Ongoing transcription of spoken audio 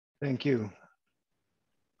Thank you.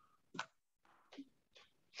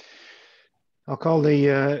 I'll call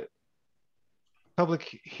the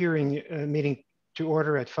public hearing meeting to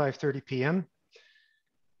order at 5:30 p.m.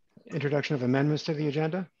 Introduction of amendments to the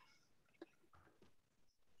agenda.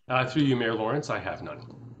 Through you, Mayor Lawrence, I have none.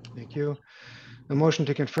 Thank you. A motion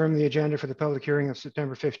to confirm the agenda for the public hearing of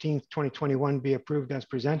September 15th, 2021 be approved as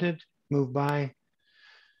presented. Moved by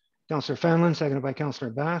Councillor Fanlon, seconded by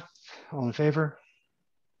Councillor Bath. All in favor?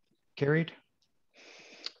 Carried.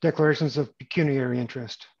 Declarations of pecuniary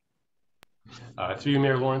interest. Through you,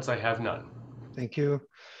 Mayor Lawrence, I have none. Thank you.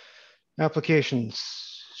 Applications.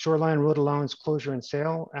 Shoreline Road Allowance Closure and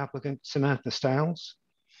Sale. Applicant Samantha Stiles.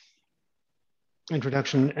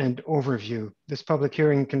 Introduction and overview. This public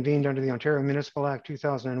hearing convened under the Ontario Municipal Act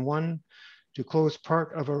 2001 to close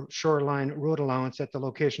part of a shoreline road allowance at the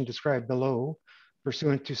location described below,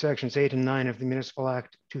 pursuant to sections 8 and 9 of the Municipal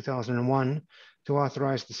Act 2001, to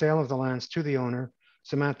authorize the sale of the lands to the owner,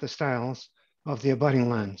 Samantha Stiles, of the abutting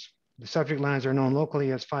lands. The subject lands are known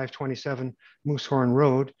locally as 527 Moosehorn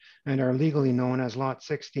Road and are legally known as Lot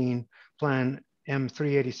 16, Plan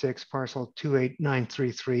M386, Parcel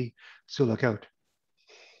 28933, Sioux Lookout.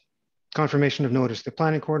 Confirmation of notice. The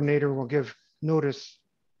planning coordinator will give notice,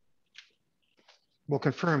 will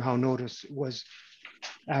confirm how notice was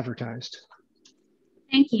advertised.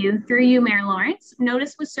 Thank you. Through you, Mayor Lawrence.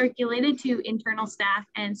 Notice was circulated to internal staff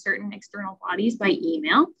and certain external bodies by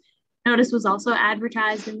email. Notice was also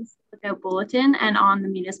advertised in the Lookout Bulletin and on the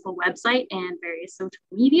municipal website and various social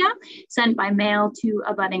media, sent by mail to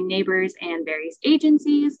abutting neighbors and various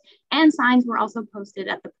agencies, and signs were also posted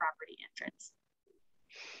at the property entrance.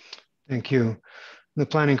 Thank you. The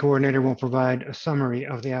planning coordinator will provide a summary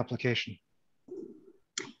of the application.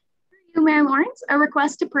 Mayor Lawrence, a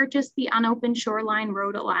request to purchase the unopened shoreline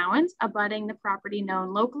road allowance abutting the property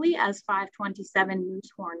known locally as 527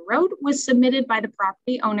 Moosehorn Road was submitted by the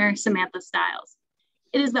property owner, Samantha Stiles.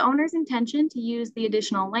 It is the owner's intention to use the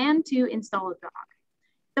additional land to install a dock.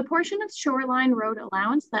 The portion of shoreline road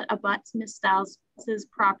allowance that abuts Ms. Stiles'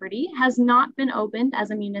 property has not been opened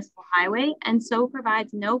as a municipal highway and so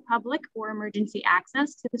provides no public or emergency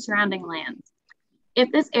access to the surrounding lands. If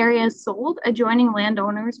this area is sold, adjoining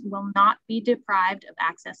landowners will not be deprived of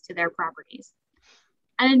access to their properties.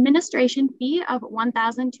 An administration fee of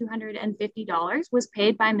 $1,250 was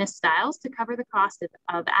paid by Ms. Stiles to cover the cost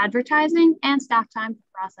of advertising and staff time to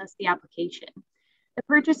process the application. The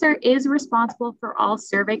purchaser is responsible for all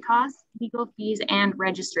survey costs, legal fees, and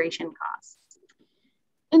registration costs.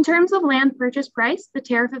 In terms of land purchase price, the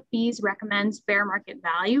tariff of fees recommends fair market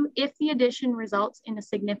value if the addition results in a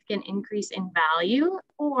significant increase in value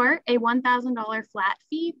or a $1,000 flat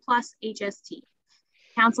fee plus HST.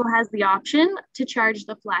 Council has the option to charge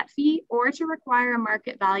the flat fee or to require a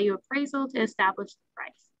market value appraisal to establish the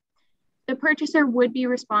price. The purchaser would be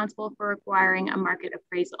responsible for requiring a market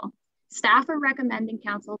appraisal. Staff are recommending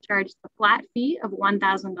council charge the flat fee of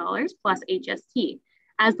 $1,000 plus HST,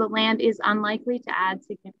 as the land is unlikely to add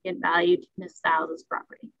significant value to Ms. Stiles'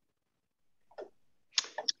 property.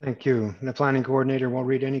 Thank you. The planning coordinator will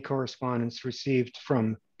read any correspondence received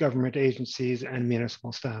from government agencies and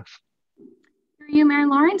municipal staff. Through you, Mayor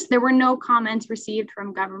Lawrence, there were no comments received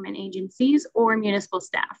from government agencies or municipal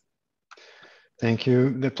staff. Thank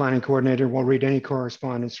you. The planning coordinator will read any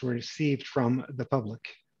correspondence received from the public.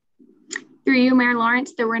 Through you, Mayor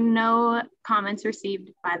Lawrence, there were no comments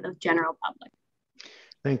received by the general public.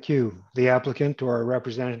 Thank you. The applicant or a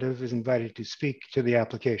representative is invited to speak to the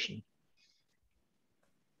application.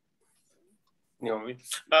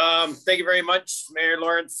 Thank you very much, Mayor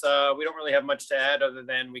Lawrence. We don't really have much to add other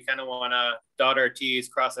than we kind of want to dot our T's,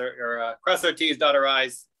 cross our T's, dot our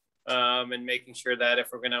I's, and making sure that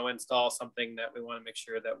if we're going to install something that we want to make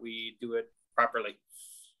sure that we do it properly.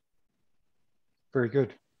 Very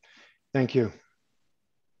good. Thank you.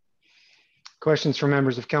 Questions from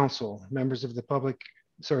members of council, members of the public.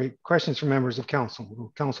 Sorry, questions from members of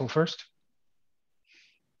council. Council first.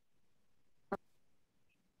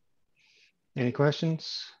 Any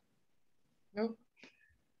questions? No.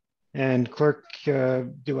 And clerk,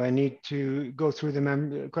 do I need to go through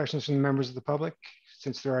the questions from the members of the public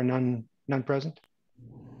since there are none present?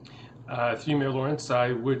 Through Mayor Lawrence,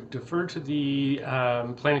 I would defer to the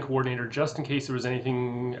planning coordinator just in case there was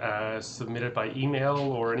anything submitted by email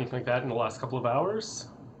or anything like that in the last couple of hours.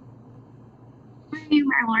 Thank you,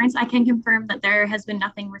 Mayor Lawrence. I can confirm that there has been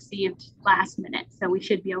nothing received last minute, so we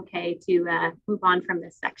should be okay to move on from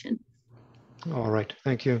this section. All right,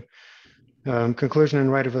 thank you. Conclusion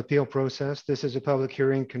and right of appeal process. This is a public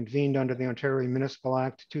hearing convened under the Ontario Municipal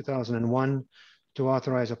Act 2001 to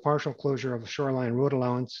authorize a partial closure of a shoreline road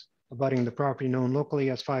allowance abutting the property known locally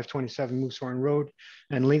as 527 Moosehorn Road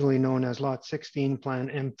and legally known as Lot 16, Plan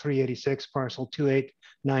M386, Parcel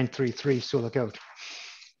 28933, Sioux Lookout.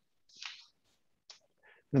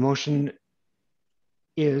 The motion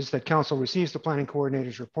is that council receives the planning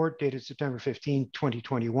coordinator's report dated September 15,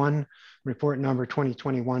 2021, report number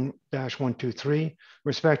 2021-123,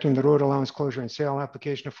 respecting the road allowance closure and sale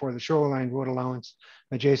application for the shoreline road allowance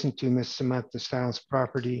adjacent to Ms. Samantha Styles'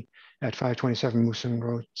 property at 527 Moosehorn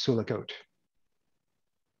Road, Sioux Lookout.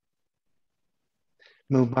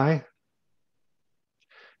 Moved by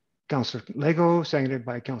Councillor Lego, seconded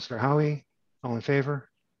by Councillor Howie. All in favor?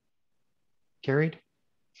 Carried.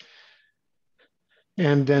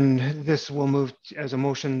 And then this will move as a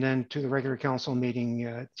motion then to the regular council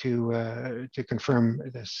meeting to confirm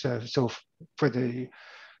this. So for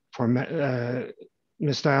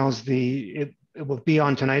Ms. Stiles, it will be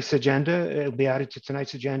on tonight's agenda. It'll be added to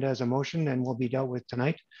tonight's agenda as a motion and will be dealt with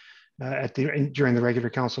tonight during the regular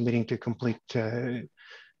council meeting to complete the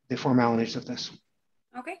formalities of this.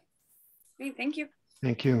 Okay, great, thank you.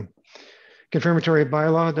 Thank you. Confirmatory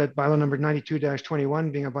bylaw, that bylaw number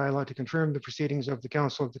 92-21 being a bylaw to confirm the proceedings of the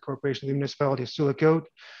Council of the Corporation of the Municipality of Sioux Lookout,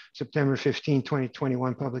 September 15,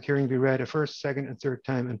 2021, public hearing be read a first, second, and third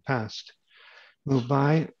time and passed. Moved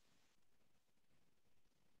by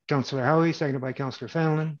Councillor Howie, seconded by Councillor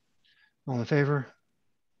Fallon. All in favor?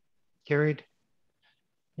 Carried.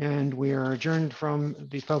 And we are adjourned from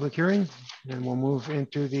the public hearing and we'll move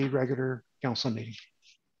into the regular council meeting.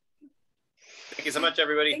 Thank you so much,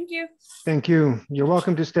 everybody. Thank you. Thank you. You're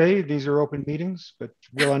welcome to stay. These are open meetings, but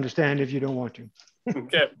we'll understand if you don't want to.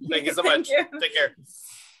 Okay, thank you so much. You. Take care.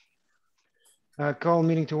 Call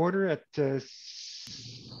meeting to order at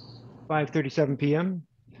 5:37 p.m.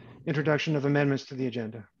 Introduction of amendments to the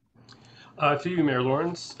agenda. Through you, Mayor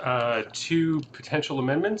Lawrence, two potential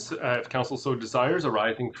amendments, if council so desires,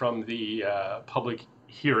 arising from the public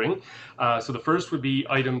hearing. So the first would be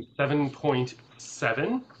item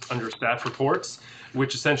 7.7 under staff reports,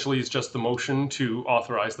 which essentially is just the motion to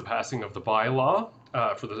authorize the passing of the bylaw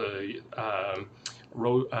for the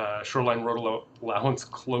shoreline road allowance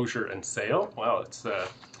closure and sale. Wow, it's a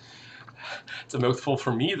mouthful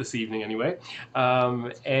for me this evening anyway.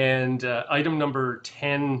 And item number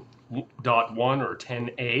 10.1 or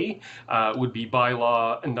 10A would be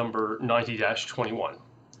bylaw number 90-21.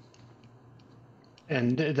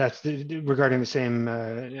 And that's regarding the same.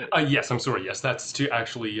 Yes, I'm sorry. Yes, that's to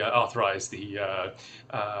actually authorize the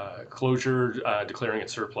closure, declaring it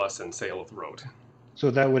surplus, and sale of the road. So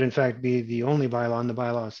that would in fact be the only bylaw in the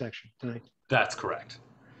bylaw section tonight. That's correct.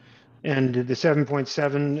 And the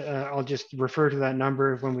 7.7, I'll just refer to that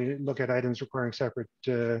number when we look at items requiring separate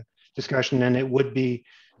discussion, and it would be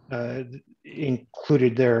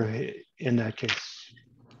included there in that case.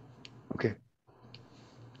 Okay.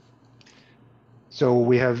 So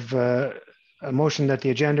we have a motion that the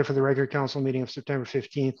agenda for the regular council meeting of September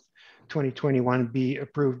 15th, 2021 be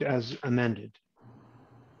approved as amended.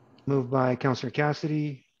 Moved by Councillor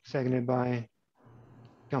Cassidy, seconded by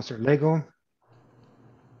Councillor Lego.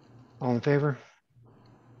 All in favor?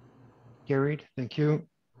 Carried. Thank you.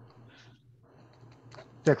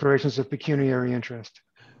 Declarations of pecuniary interest.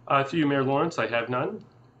 Through you, Mayor Lawrence, I have none.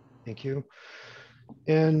 Thank you.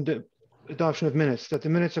 And adoption of minutes, that the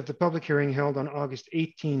minutes of the public hearing held on August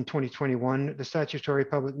 18, 2021, the statutory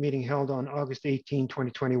public meeting held on August 18,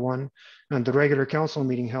 2021, and the regular council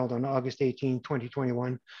meeting held on August 18,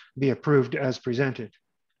 2021 be approved as presented.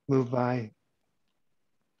 Moved by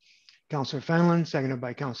Councillor Fanlon, seconded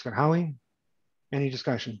by Councillor Howie. Any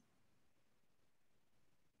discussion?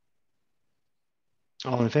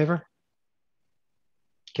 All in favor?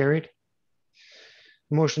 Carried.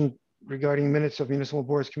 Motion regarding minutes of municipal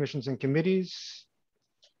boards, commissions, and committees.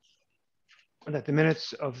 That the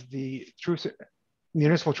minutes of the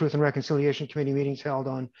Municipal Truth and Reconciliation Committee meetings held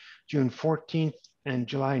on June 14th and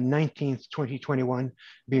July 19th, 2021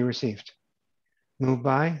 be received. Moved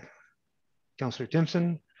by Councillor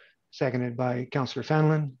Timpson, seconded by Councillor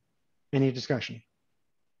Fanlon. Any discussion?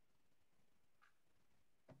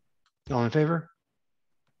 All in favor?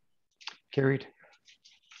 Carried.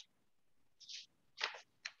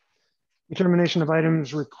 Determination of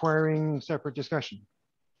items requiring separate discussion.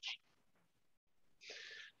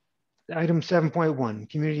 Item 7.1,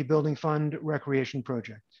 Community Building Fund Recreation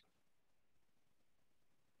Project.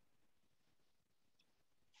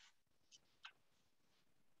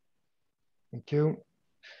 Thank you.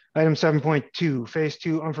 Item 7.2, Phase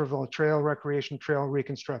 2 Umferville Trail Recreation Trail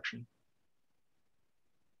Reconstruction.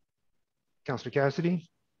 Councillor Cassidy.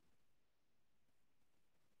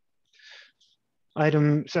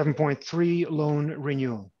 Item 7.3, Loan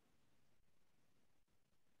Renewal.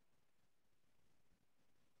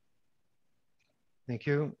 Thank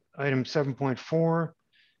you. Item 7.4,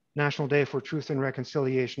 National Day for Truth and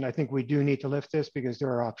Reconciliation. I think we do need to lift this because there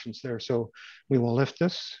are options there. So we will lift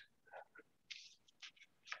this.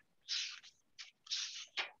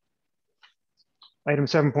 Item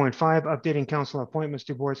 7.5, updating council appointments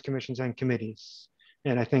to boards, commissions, and committees.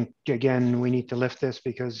 And I think, again, we need to lift this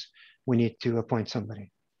because we need to appoint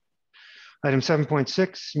somebody. Item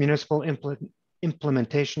 7.6, municipal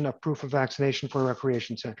implementation of proof of vaccination for a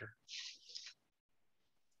recreation center.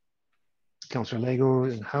 Councillor Lego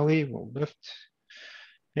and Howie will lift.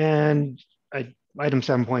 And item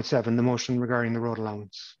 7.7, the motion regarding the road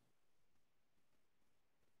allowance.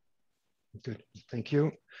 Good, thank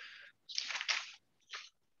you.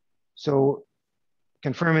 So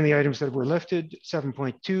confirming the items that were lifted,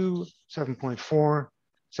 7.2, 7.4,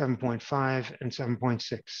 7.5, and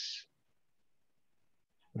 7.6.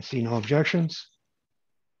 I see no objections.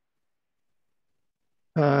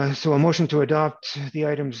 So a motion to adopt the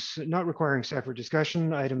items not requiring separate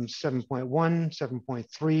discussion, items 7.1,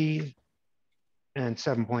 7.3, and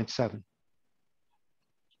 7.7.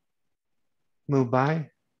 Moved by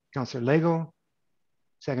Councillor Lego,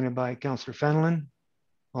 seconded by Councillor Fenelon.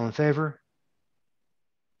 All in favor?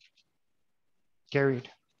 Carried.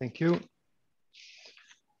 Thank you.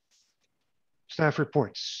 Staff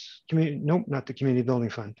reports. Nope, not the Community Building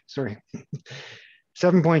Fund. Sorry.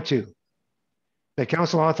 7.2. The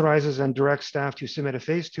council authorizes and directs staff to submit a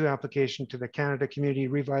phase 2 application to the Canada Community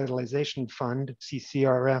Revitalization Fund,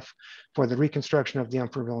 CCRF, for the reconstruction of the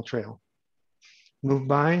Umferville Trail. Moved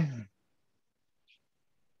by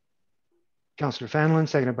Councillor Fenelon,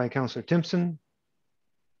 seconded by Councillor Timpson.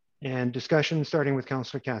 And discussion starting with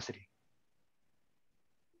Councillor Cassidy.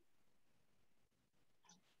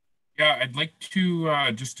 Yeah, I'd like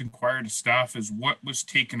to just inquire to staff as what was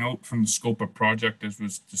taken out from the scope of project as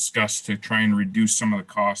was discussed to try and reduce some of the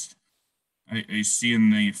cost. I see in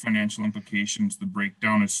the financial implications, the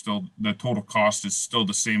breakdown is still, the total cost is still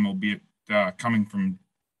the same, albeit coming from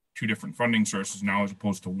 2 different funding sources now as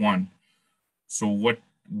opposed to 1. So what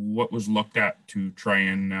was looked at to try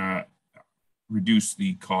and reduce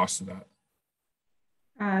the cost of that?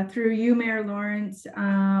 Through you, Mayor Lawrence,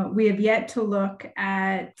 we have yet to look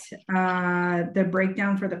at the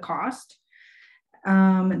breakdown for the cost.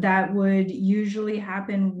 That would usually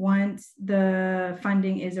happen once the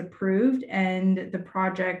funding is approved and the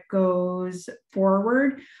project goes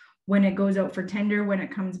forward. When it goes out for tender, when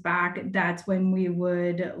it comes back, that's when we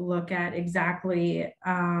would look at exactly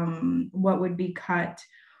what would be cut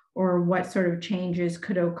or what sort of changes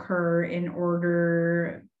could occur in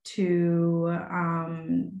order to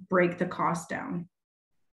break the cost down.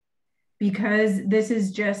 Because this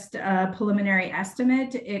is just a preliminary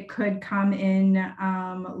estimate, it could come in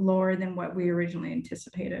lower than what we originally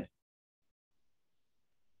anticipated.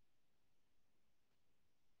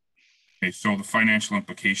 Okay, so the financial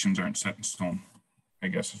implications aren't set in stone, I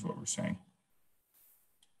guess is what we're saying.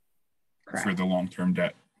 Correct. For the long-term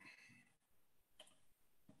debt.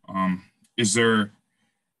 Is there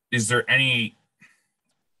any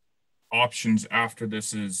options after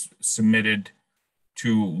this is submitted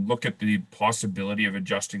to look at the possibility of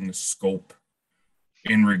adjusting the scope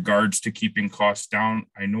in regards to keeping costs down?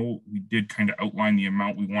 I know we did kind of outline the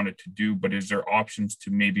amount we wanted to do, but is there options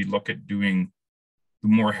to maybe look at doing the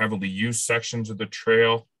more heavily used sections of the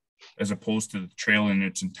trail as opposed to the trail in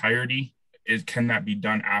its entirety? Can that be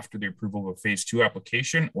done after the approval of a phase 2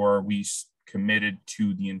 application, or are we committed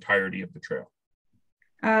to the entirety of the trail?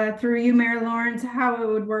 Through you, Mayor Lawrence, how it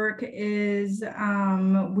would work is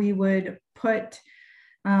we would put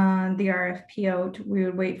the RFP out, we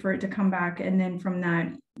would wait for it to come back, and then from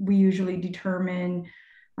that, we usually determine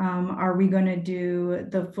are we going to do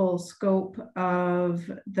the full scope of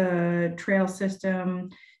the trail system,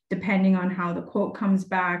 depending on how the quote comes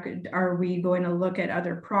back. Are we going to look at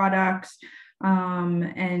other products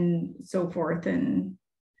and so forth, and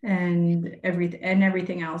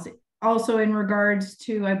everything else. Also, in regards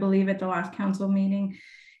to, I believe at the last council meeting,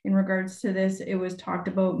 in regards to this, it was talked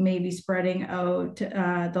about maybe spreading out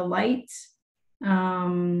the lights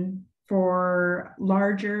for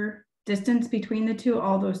larger distance between the two.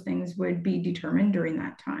 All those things would be determined during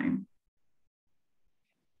that time.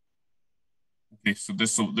 Okay, so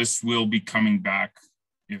this will be coming back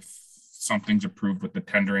if something's approved with the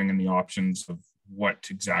tendering and the options of what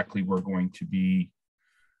exactly we're going to be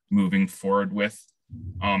moving forward with.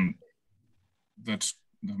 I'm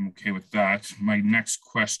okay with that. My next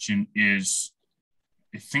question is,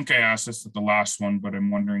 I think I asked this at the last one, but I'm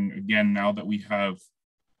wondering again, now that we have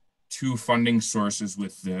 2 funding sources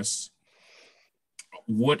with this,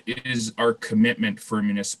 what is our commitment for a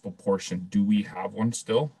municipal portion? Do we have one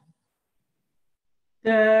still?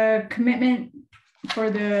 The commitment for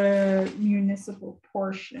the municipal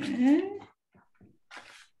portion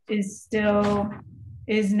is now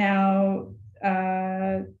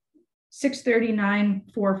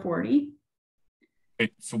 639,440.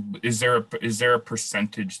 Okay, so is there a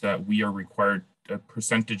percentage that we are required, a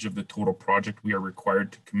percentage of the total project we are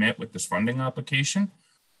required to commit with this funding application?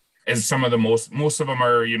 As some of the most of them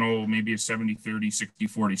are, you know, maybe a 70-30,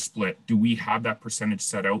 60-40 split. Do we have that percentage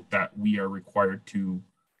set out that we are required to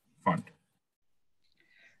fund?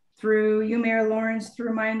 Through you, Mayor Lawrence,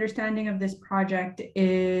 through my understanding of this project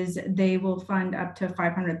is they will fund up to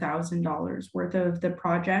 $500,000 worth of the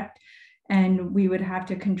project, and we would have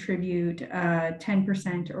to contribute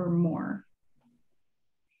 10% or more.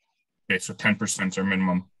 Okay, so 10% is our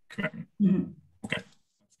minimum commitment. Mm-hmm. Okay,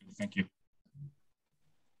 thank you.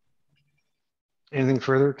 Anything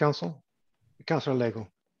further, Council? Councilor Lego.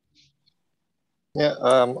 Yeah,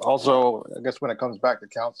 also, I guess when it comes back to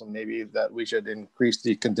council, maybe that we should increase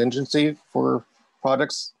the contingency for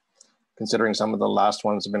projects, considering some of the last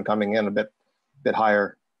ones have been coming in a bit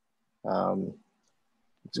higher.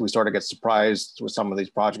 We sort of get surprised with some of these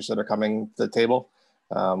projects that are coming to the table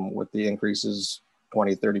with the increases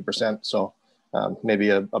 20-30%. So maybe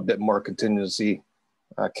a bit more contingency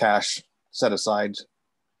cash set aside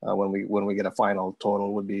when we get a final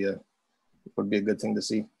total would be a good thing to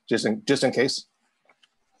see, just in case.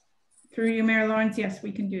 Through you, Mayor Lawrence, yes,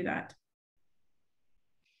 we can do that.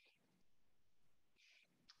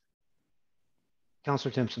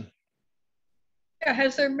 Councilor Timpson. Yeah,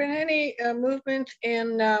 has there been any movement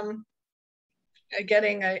in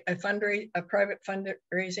getting a private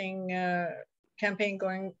fundraising campaign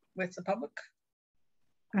going with the public?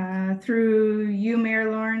 Through you,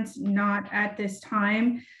 Mayor Lawrence, not at this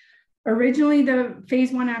time. Originally, the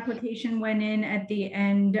phase 1 application went in at the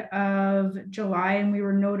end of July, and we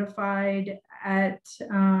were notified at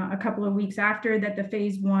a couple of weeks after that the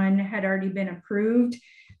phase 1 had already been approved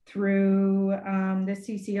through the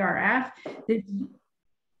CCRF.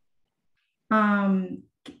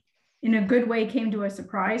 In a good way, came to a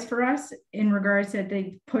surprise for us in regards that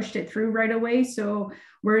they pushed it through right away. So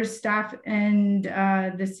we're staff and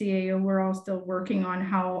the CAO, we're all still working on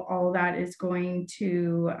how all that is going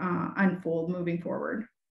to unfold moving forward.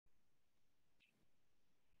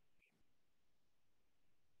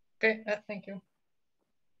 Okay, thank you.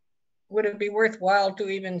 Would it be worthwhile to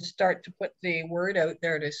even start to put the word out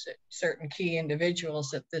there to certain key individuals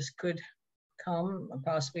that this could come,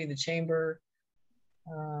 possibly the chamber,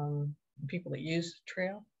 people that use the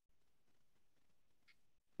trail?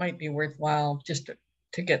 Might be worthwhile just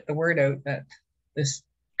to get the word out that this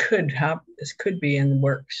could happen, this could be in the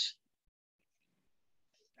works.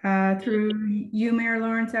 Through you, Mayor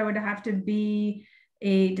Lawrence, that would have to be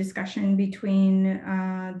a discussion between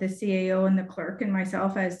the CAO and the clerk and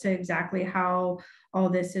myself as to exactly how all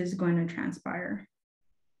this is going to transpire.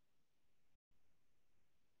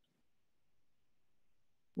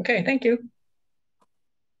 Okay, thank you.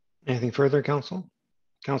 Anything further, Council?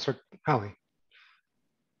 Councilor Howie.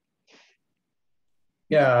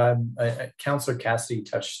 Yeah, Councilor Cassidy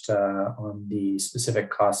touched on the specific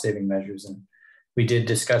cost-saving measures, and we did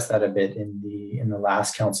discuss that a bit in the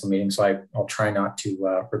last council meeting. So I'll try not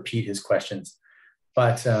to repeat his questions.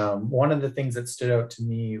 But one of the things that stood out to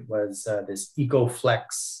me was this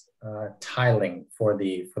EcoFlex tiling for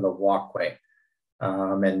the walkway,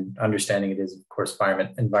 and understanding it is of course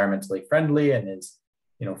environmentally friendly and is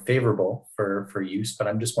favorable for use. But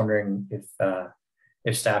I'm just wondering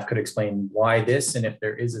if staff could explain why this, and if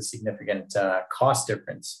there is a significant cost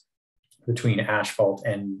difference between asphalt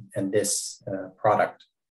and this product.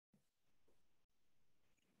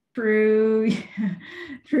 Through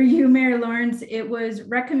you, Mayor Lawrence, it was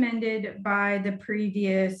recommended by the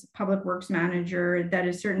previous public works manager that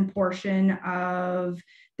a certain portion of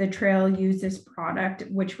the trail use this product,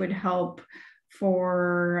 which would help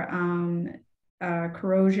for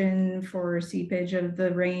corrosion, for seepage of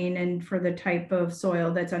the rain, and for the type of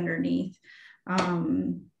soil that's underneath.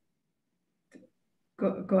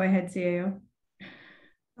 Go ahead, CAO.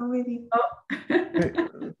 Oh, maybe.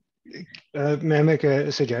 May I make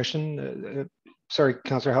a suggestion? Sorry,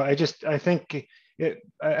 Councillor Howe. I think I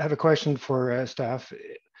have a question for staff.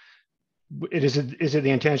 Is it the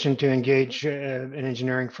intention to engage an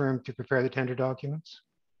engineering firm to prepare the tender documents?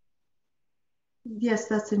 Yes,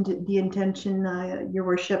 that's the intention, Your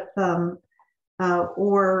Worship,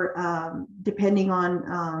 or depending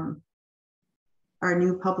on our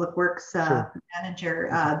new public works manager,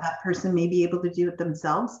 that person may be able to do it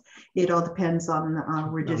themselves. It all depends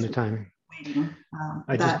on we're just the timing. waiting.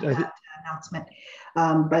 announcement.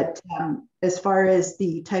 But as far as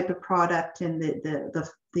the type of product and I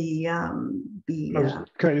was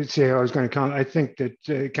going to say, I think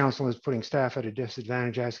that council is putting staff at a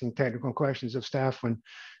disadvantage asking technical questions of staff when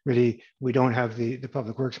really we don't have the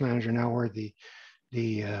public works manager now or the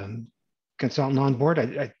consultant on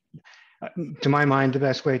board. To my mind, the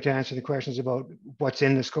best way to answer the questions about what's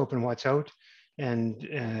in the scope and what's out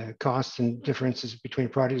and costs and differences between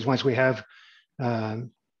projects once we have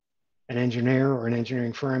an engineer or an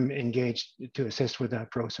engineering firm engaged to assist with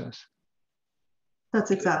that process.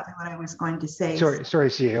 That's exactly what I was going to say. Sorry,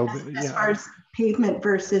 CEO. As far as pavement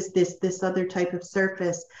versus this other type of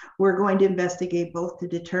surface, we're going to investigate both to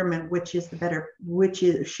determine which is the better,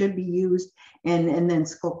 should be used, and then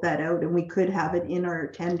scope that out. And we could have it in our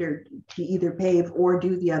tender to either pave or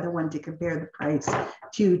do the other one to compare the price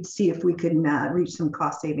to see if we can reach some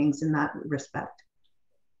cost savings in that respect.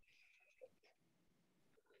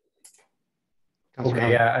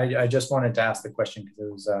 Okay, yeah, I just wanted to ask the question because there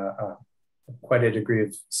was quite a degree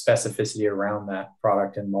of specificity around that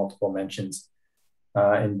product and multiple mentions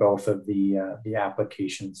in both of the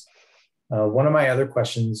applications. One of my other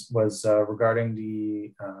questions was regarding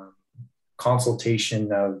the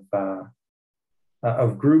consultation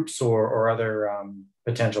of groups or other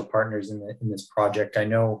potential partners in this project. I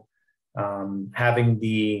know having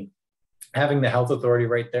the health authority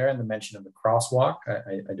right there and the mention of the crosswalk,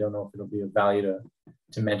 I don't know if it'll be of value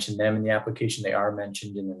to mention them in the application. They are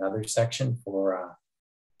mentioned in another section for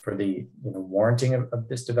the warranting of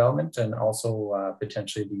this development, and also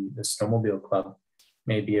potentially the snowmobile club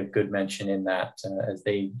may be of good mention in that as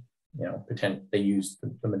they they use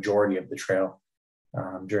the majority of the trail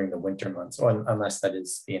during the winter months, unless that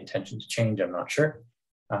is the intention to change. I'm not sure,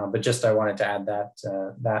 but just I wanted to add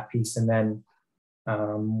that piece. And then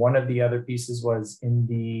one of the other pieces was in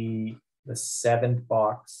the 7th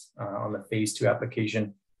box on the phase 2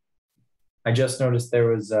 application. I just noticed there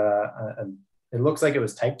was it looks like it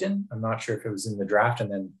was typed in. I'm not sure if it was in the draft and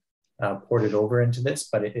then ported over into this,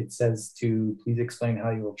 but it says to please explain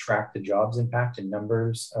how you will track the jobs impact and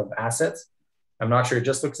numbers of assets. I'm not sure. It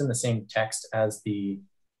just looks in the same text as the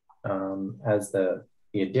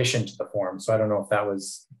addition to the form. So I don't know if that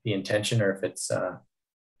was the intention or if it's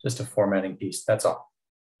just a formatting piece. That's all.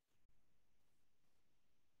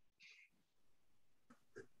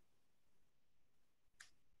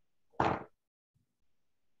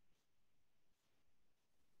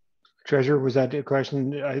 Treasurer, was that the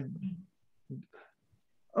question?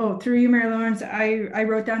 Oh, through you, Mayor Lawrence, I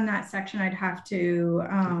wrote down that section. I'd have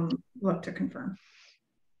to look to confirm.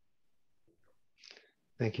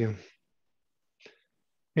 Thank you.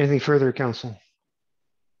 Anything further, Council?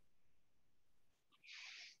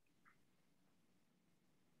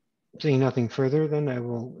 Seeing nothing further, then I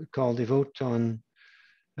will call the vote on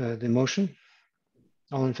the motion.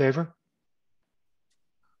 All in favor?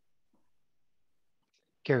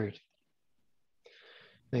 Carried.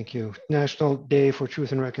 Thank you. National Day for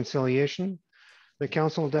Truth and Reconciliation. The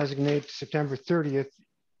Council designates September 30th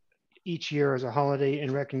each year as a holiday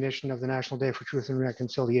in recognition of the National Day for Truth and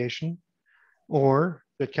Reconciliation, or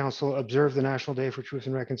the Council observe the National Day for Truth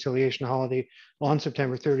and Reconciliation holiday on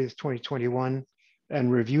September 30th, 2021, and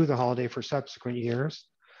review the holiday for subsequent years,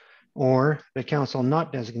 or the Council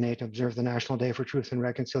not designate observe the National Day for Truth and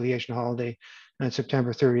Reconciliation holiday on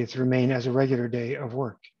September 30th remain as a regular day of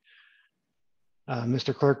work.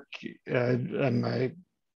 Mr. Clerk, can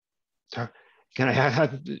I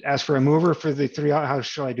ask for a mover for the three? How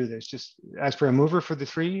shall I do this? Just ask for a mover for the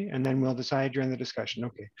three, and then we'll decide during the discussion.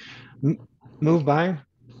 Okay. Moved by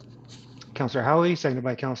Councillor Howley, seconded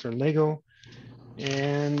by Councillor Lego.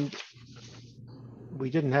 And we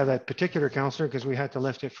didn't have that particular councillor because we had to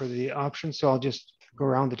lift it for the option. So I'll just go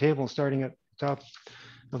around the table, starting at the top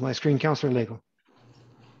of my screen. Councillor Lego.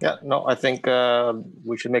 Yeah, no, I think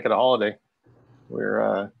we should make it a holiday.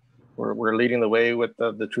 We're leading the way with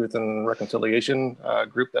the Truth and Reconciliation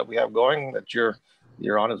group that we have going, that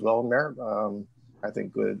you're on as well, Mayor. I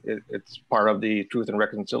think it's part of the Truth and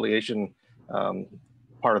Reconciliation,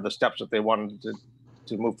 part of the steps that they wanted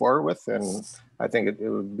to move forward with, and I think it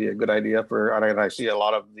would be a good idea and I see a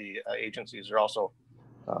lot of the agencies are also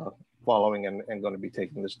following and going to be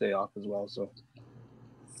taking this day off as well. So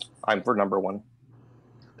I'm for number 1.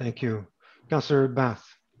 Thank you. Councillor Bath.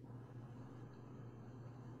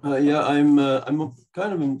 Yeah, I'm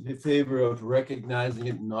kind of in favor of recognizing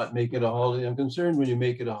it and not make it a holiday. I'm concerned when you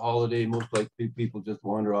make it a holiday, most likely people just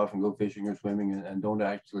wander off and go fishing or swimming and don't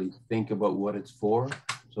actually think about what it's for.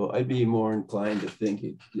 So I'd be more inclined to think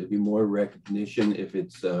it'd be more recognition if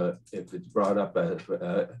it's brought up as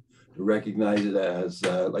to recognize it as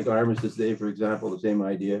like Armistice Day, for example, the same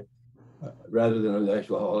idea. rather than an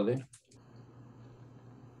actual holiday.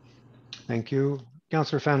 Thank you.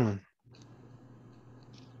 Councillor Fenlon.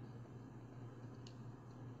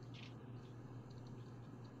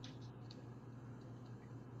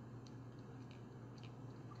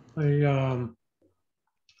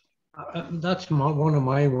 That's one of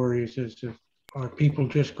my worries is if, are people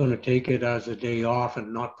just going to take it as a day off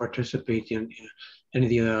and not participate in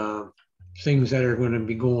any of the things that are going to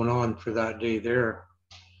be going on for that day there?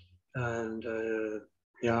 And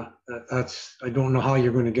yeah, that's, I don't know how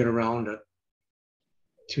you're going to get around it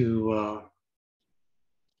to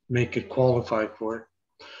make it qualify for it.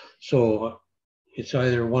 So it's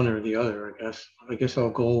either one or the other, I guess. I guess I'll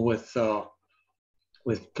go with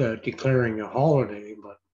declaring a holiday,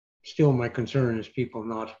 but still my concern is people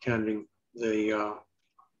not attending the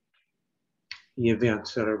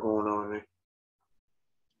events that are going on there.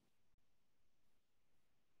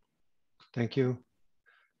 Thank you.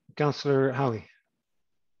 Councillor Howie.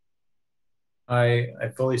 I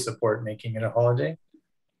fully support making it a holiday.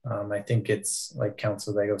 I think it's, like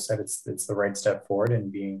Councillor Lego said, it's the right step forward in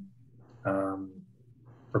being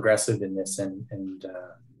progressive in this and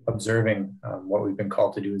observing what we've been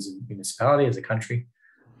called to do as a municipality, as a country,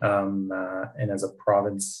 and as a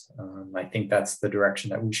province. I think that's the direction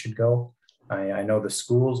that we should go. I know the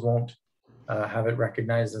schools won't have it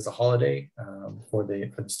recognized as a holiday for the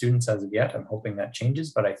students as of yet. I'm hoping that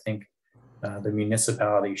changes, but I think the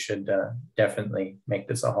municipality should definitely make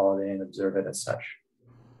this a holiday and observe it as such.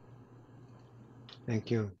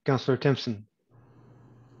 Thank you. Councillor Timpson.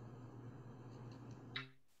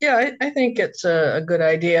 Yeah, I think it's a good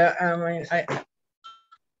idea. I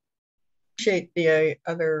appreciate the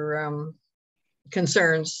other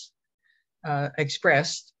concerns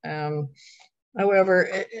expressed.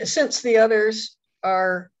 However, since the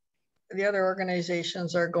other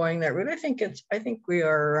organizations are going that route, I think we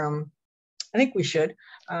are. I think we should.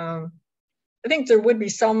 I think there would be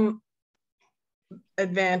some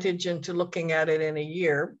advantage into looking at it in a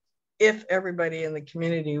year if everybody in the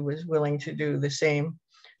community was willing to do the same.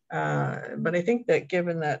 But I think that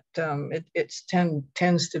given that it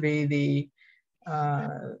tends to be the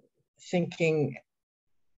thinking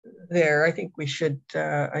there, I think we should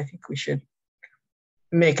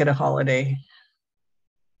make it a holiday.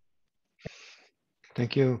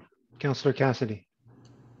 Thank you. Councillor Cassidy.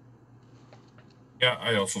 Yeah,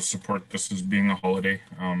 I also support this as being a holiday.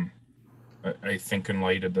 I think in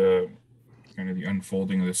light of the kind of the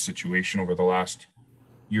unfolding of this situation over the last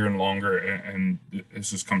year and longer, and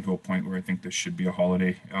this has come to a point where I think this should be a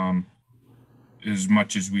holiday. As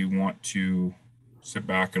much as we want to sit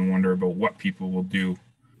back and wonder about what people will do,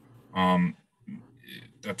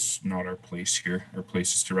 that's not our place here. Our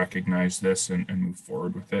place is to recognize this and move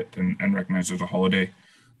forward with it and recognize it as a holiday.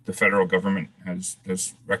 The federal government has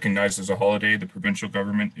recognized as a holiday. The provincial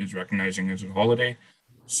government is recognizing as a holiday.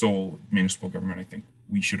 So municipal government, I think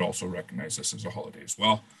we should also recognize this as a holiday as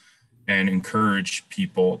well and encourage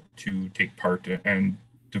people to take part and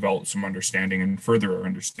develop some understanding and further our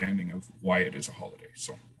understanding of why it is a holiday.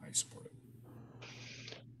 So I support it.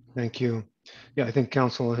 Thank you. Yeah, I think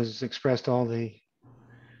council has expressed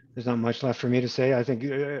there's not much left for me to say. I think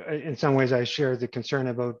in some ways I share the concern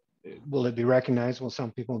about will it be recognized? Well,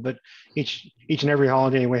 some people, but each and every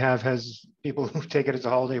holiday we have has people who take it as a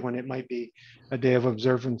holiday when it might be a day of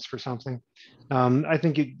observance for something. I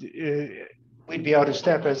think we'd be out of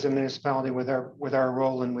step as a municipality with our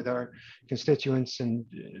role and with our constituents and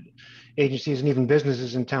agencies and even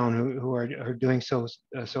businesses in town who are doing so.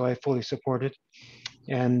 So I fully support it,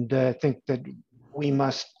 and I think that we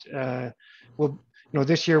must.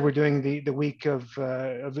 This year we're doing the week of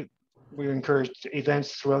we encouraged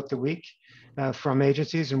events throughout the week from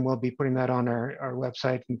agencies, and we'll be putting that on our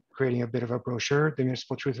website and creating a bit of a brochure, the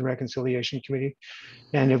Municipal Truth and Reconciliation Committee.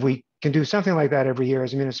 And if we can do something like that every year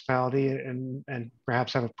as a municipality and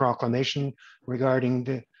perhaps have a proclamation regarding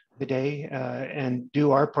the day and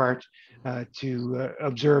do our part to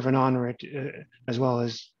observe and honor it as well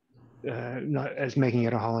as not as making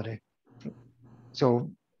it a holiday.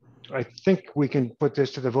 So I think we can put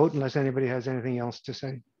this to the vote unless anybody has anything else to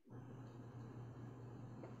say.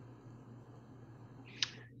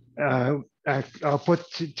 I'll put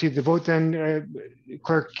to the vote then,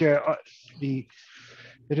 Clerk, it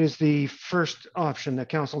is the first option that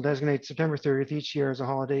Council designates September 30th each year as a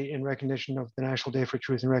holiday in recognition of the National Day for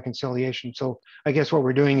Truth and Reconciliation. So I guess what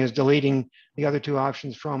we're doing is deleting the other two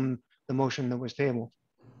options from the motion that was tabled.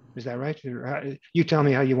 Is that right? You tell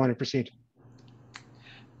me how you want to proceed.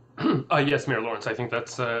 Yes, Mayor Lawrence, I think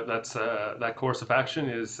that course of action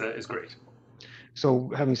is great.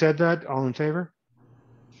 So having said that, all in favor?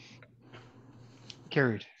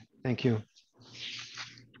 Carried. Thank you.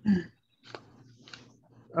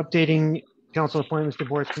 Updating council appointments to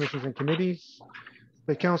boards, commissions, and committees.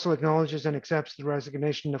 The council acknowledges and accepts the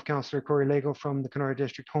resignation of Councillor Corey Lego from the Kenora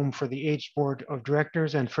District Home for the Aged Board of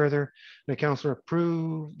Directors, and further, the council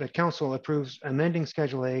approves amending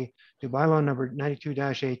Schedule A to bylaw number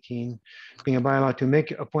 92-18, being a bylaw to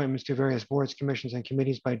make appointments to various boards, commissions, and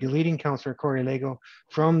committees by deleting Councillor Corey Lego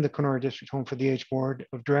from the Kenora District Home for the Aged Board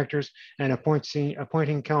of Directors and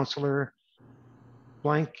appointing Councillor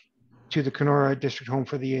blank to the Kenora District Home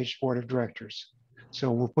for the Aged Board of Directors. So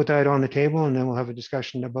we'll put that on the table, and then we'll have a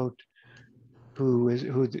discussion about who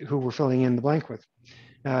we're filling in the blank with.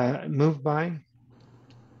 Moved by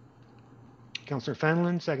Councillor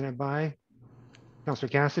Fenlon, seconded by Councillor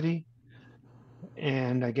Cassidy.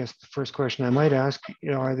 And I guess the first question I might ask,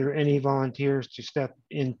 are there any volunteers to step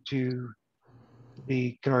into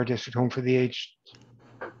the Kenora District Home for the Aged?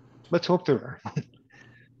 Let's hope there are.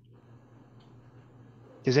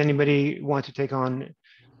 Does anybody want to take on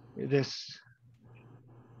this?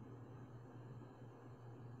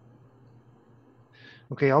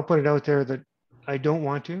 Okay, I'll put it out there that I don't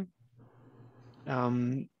want to.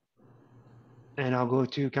 And I'll go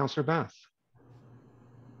to Councillor Bath.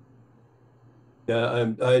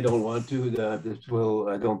 Yeah, I don't want to.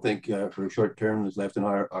 I don't think for a short term that's left in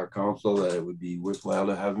our council that it would be worthwhile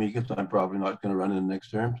to have me, because I'm probably not going to run in the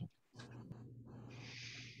next term.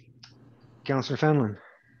 Councillor Fenlon.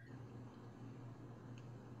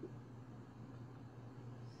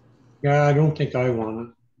 Yeah, I don't think I want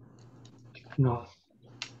it. No.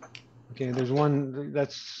 Okay, there's one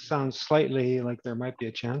that sounds slightly like there might be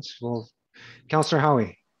a chance. Well, Councillor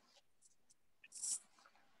Howie.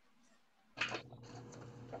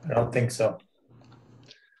 I don't think so.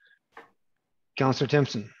 Councillor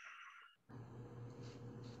Timpson.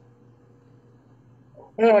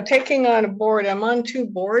 Taking on a board, I'm on 2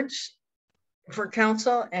 boards for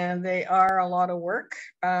council, and they are a lot of work.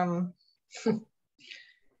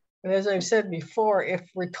 But as I've said before, if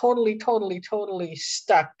we're totally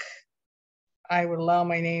stuck, I would allow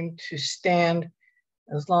my name to stand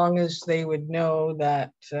as long as they would know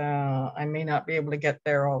that I may not be able to get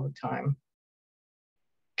there all the time.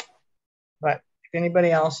 But if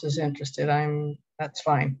anybody else is interested, that's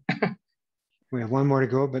fine. We have one more to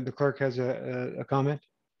go, but the clerk has a comment.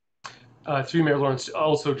 Through Mayor Lawrence,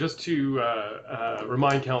 also just to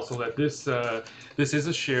remind council that this is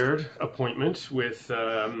a shared appointment with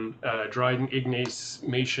Dryden, Ignace,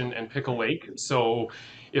 Machen, and Pickle Lake. So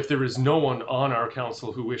if there is no one on our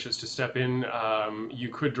council who wishes to step in, you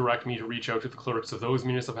could direct me to reach out to the clerks of those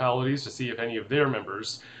municipalities to see if any of their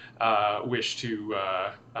members wish to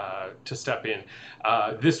step in.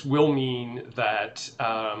 This will mean that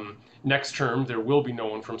next term there will be no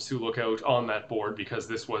one from Sioux Lookout on that board, because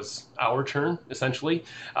this was our turn essentially.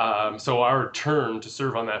 So our turn to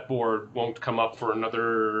serve on that board won't come up for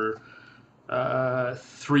another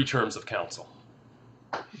 3 terms of council.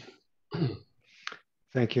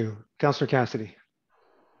 Thank you. Councillor Cassidy.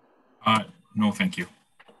 No, thank you.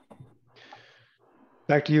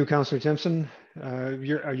 Back to you, Councillor Timpson. Are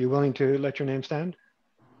you willing to let your name stand?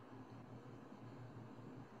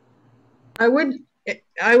 I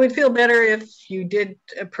would feel better if you did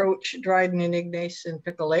approach Dryden and Ignace and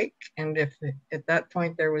Pickle Lake, and if at that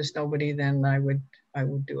point there was nobody, then I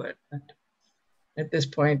would do it. But at this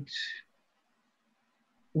point,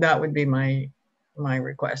 that would be my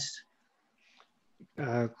request.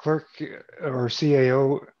 Clerk or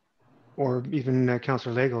CAO, or even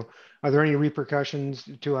Councillor Lego, are there any repercussions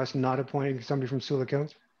to us not appointing somebody from Sioux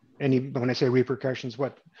Lookout? When I say repercussions,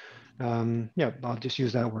 what? Yeah, I'll just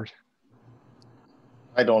use that word.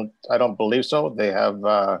 I don't believe so. They have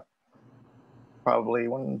probably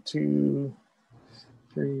 1, 2,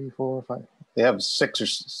 3, 4, 5. They have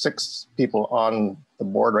 6 people on the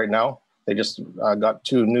board right now. They just got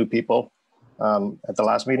 2 new people at the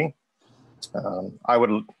last meeting. I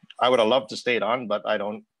would have loved to stay on, but I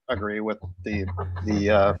don't agree with the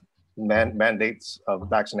mandates of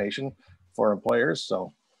vaccination for employers.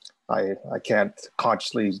 So I can't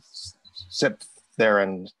consciously sit there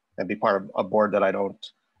and be part of a board that I don't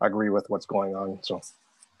agree with what's going on. So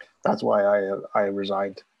that's why I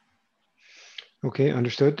resigned. Okay,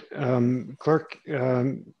 understood. Clerk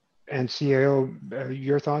and CAO,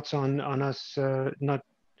 your thoughts on us not,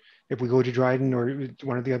 if we go to Dryden or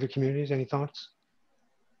one of the other communities, any thoughts?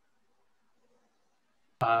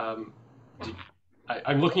 I'm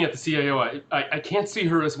looking at the CAO. I can't see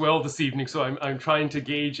her as well this evening, so I'm trying to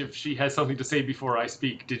gauge if she has something to say before I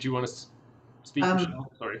speak. Did you want to speak,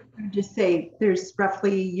 Michelle? Sorry. Just say there's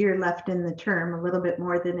roughly a year left in the term, a little bit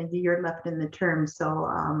more than a year left in the term. So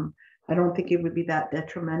I don't think it would be that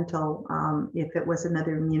detrimental if it was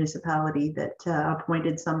another municipality that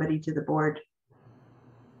appointed somebody to the board.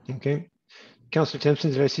 Okay. Councillor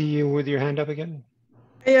Timpson, did I see you with your hand up again?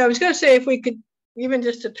 Yeah, I was going to say if we could even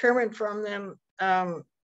just determine from them,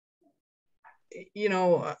 you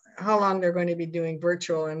know, how long they're going to be doing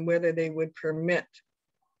virtual and whether they would permit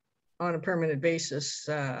on a permanent basis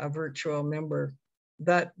a virtual member.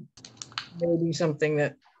 That may be something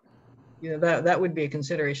that, you know, that would be a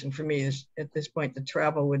consideration for me. Is at this point the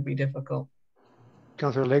travel would be difficult.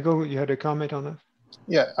 Councillor Lego, you had a comment on that?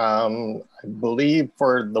 Yeah, I believe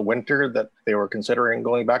for the winter that they were considering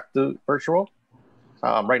going back to virtual.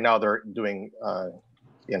 Right now they're doing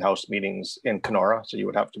in-house meetings in Kenora, so you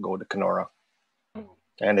would have to go to Kenora.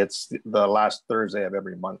 And it's the last Thursday of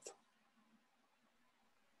every month.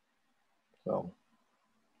 So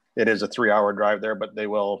it is a 3-hour drive there, but they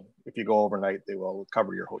will, if you go overnight, they will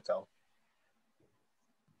cover your hotel.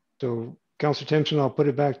 So Councillor Timpson, I'll put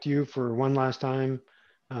it back to you for one last time.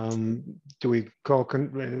 Do we call,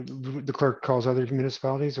 the clerk calls other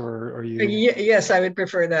municipalities, or are you? Yes, I would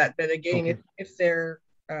prefer that. But again, Okay. if they're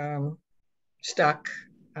stuck,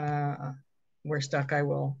 we're stuck, I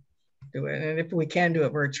will do it. And if we can do it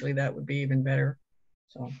virtually, that would be even better.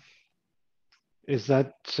 So, is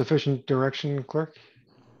that sufficient direction, clerk?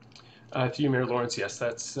 To you, Mayor Lawrence, yes,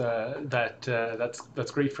 that's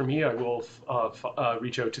great for me. I will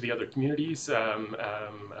reach out to the other communities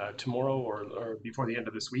tomorrow or before the end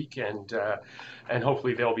of this week, and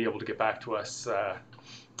hopefully they'll be able to get back to us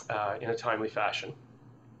in a timely fashion.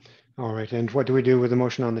 All right, and what do we do with the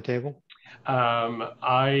motion on the table?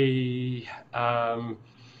 I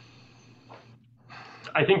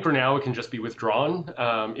think for now it can just be withdrawn.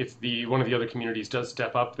 If one of the other communities does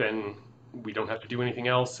step up, then we don't have to do anything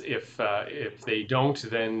else. If they don't,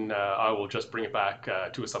 then I will just bring it back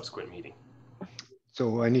to a subsequent meeting.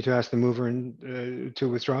 So I need to ask the mover to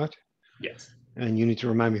withdraw it? Yes. And you need to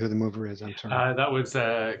remind me who the mover is, I'm sorry. That was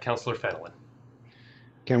Councillor Fenelon.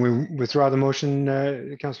 Can we withdraw the motion,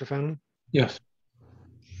 Councillor Fenelon? Yes.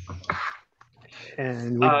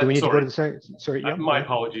 And do we need to go to the second? Sorry, yeah. My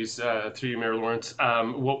apologies, through you, Mayor Lawrence. I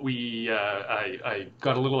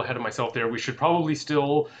got a little ahead of myself there. We should probably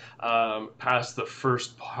still pass the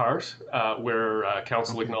first part where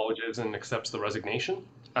council acknowledges and accepts the resignation.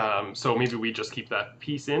 So maybe we just keep that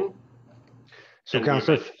piece in. So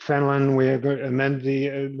Councillor Fenelon, we amend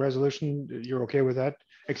the resolution. You're okay with that?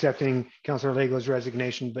 Accepting Councillor Lego's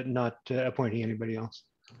resignation, but not appointing anybody else?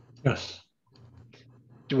 Yes.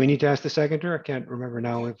 Do we need to ask the seconder? I can't remember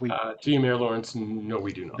now if we. To you, Mayor Lawrence, no,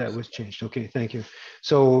 we do not. That was changed. Okay, thank you.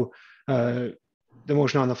 So the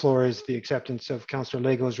motion on the floor is the acceptance of Councillor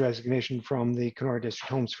Lego's resignation from the Kenora District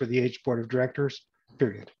Homes for the Aged Board of Directors,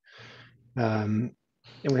 period. And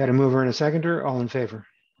we had a mover and a seconder. All in favor?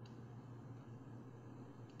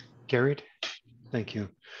 Carried. Thank you.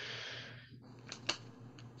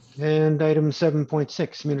 And item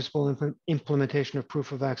 7.6, municipal implementation of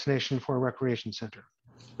proof of vaccination for a recreation center.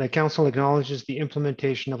 The council acknowledges the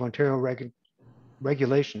implementation of Ontario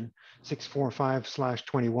Regulation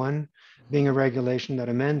 645/21, being a regulation that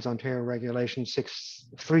amends Ontario Regulation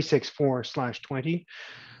 364/20,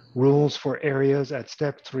 rules for areas at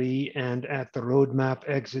step 3 and at the roadmap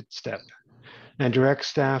exit step, and directs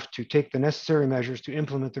staff to take the necessary measures to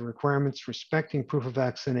implement the requirements respecting proof of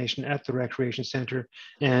vaccination at the recreation center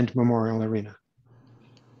and Memorial Arena.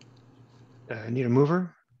 Need a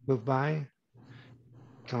mover? Moved by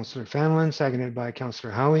Councillor Fenelon, seconded by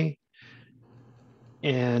Councillor Howie.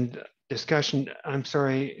 And discussion, I'm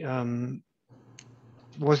sorry,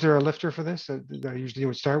 was there a lifter for this that I usually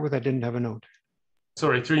would start with? I didn't have a note.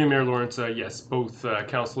 Sorry, through you, Mayor Lawrence, yes, both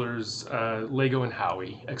Councillors Lego and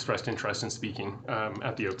Howie expressed interest in speaking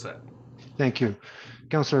at the outset. Thank you.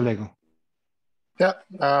 Councillor Lego. Yeah,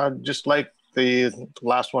 just like the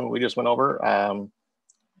last one we just went over,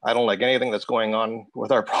 I don't like anything that's going on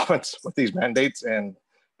with our province with these mandates and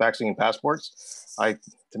vaccine passports.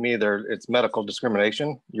 To me, it's medical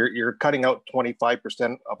discrimination. You're cutting out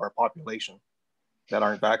 25% of our population that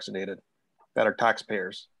aren't vaccinated, that are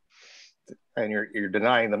taxpayers, and you're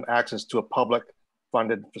denying them access to a public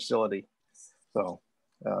funded facility. So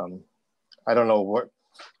I don't know what,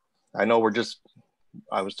 I know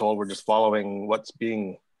I was told we're just following what's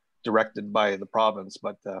being directed by the province,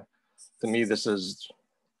 but to me, this is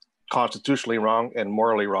constitutionally wrong and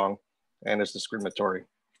morally wrong, and it's discriminatory,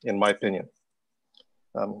 in my opinion.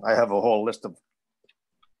 I have a whole list of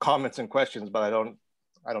comments and questions, but I don't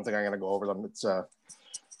think I'm going to go over them. It's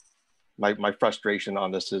my frustration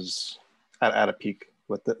on this is at a peak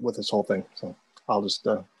with this whole thing. So I'll just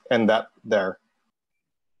end that there.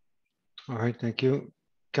 All right, thank you.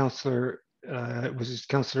 Councillor, was it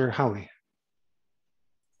Councillor Howie?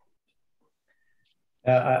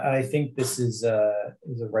 I think this is a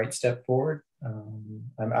right step forward.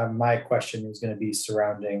 My question is going to be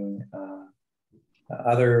surrounding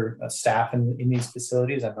other staff in these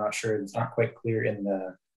facilities. I'm not sure; it's not quite clear in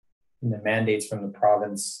the mandates from the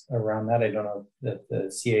province around that. I don't know that the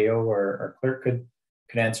CAO or clerk could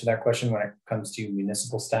answer that question when it comes to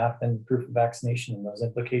municipal staff and proof of vaccination and those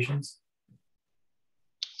implications.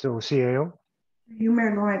 So CAO? You,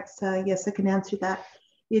 Mayor Lawrence, yes, I can answer that.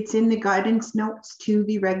 It's in the guidance notes to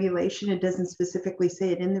the regulation. It doesn't specifically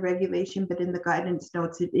say it in the regulation, but in the guidance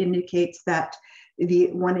notes, it indicates that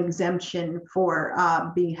the one exemption for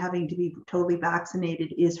having to be totally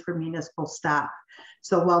vaccinated is for municipal staff.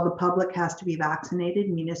 So while the public has to be vaccinated,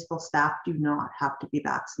 municipal staff do not have to be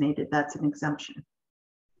vaccinated. That's an exemption.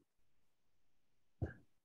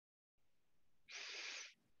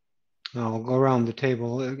 I'll go around the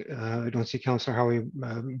table. I don't see Councillor Howie.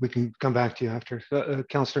 We can come back to you after.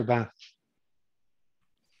 Councillor Bath.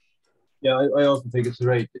 Yeah, I also think it's the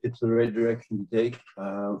right direction to take.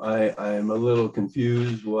 I am a little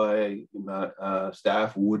confused why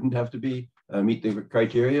staff wouldn't have to meet the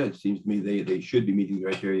criteria. It seems to me they should be meeting the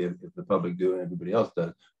criteria if the public do and everybody else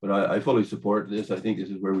does. But I fully support this. I think this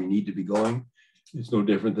is where we need to be going. It's no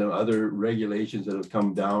different than other regulations that have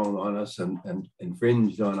come down on us and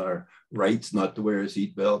infringed on our rights not to wear a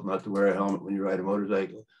seatbelt, not to wear a helmet when you ride a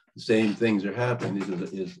motorcycle. The same things are happening.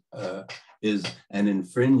 This is an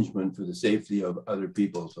infringement for the safety of other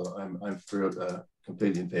people. So I'm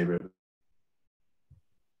completely in favor of it.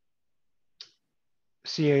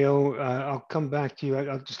 CAO, I'll come back to you.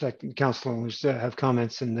 I'll just let councillors have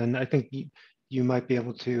comments, and then I think you might be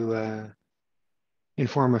able to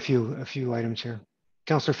inform a few items here.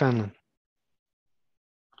 Councillor Fanlon.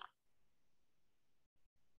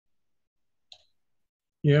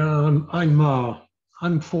 Yeah,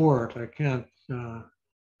 I'm for it. I can't,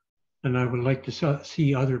 and I would like to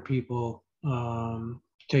see other people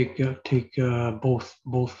take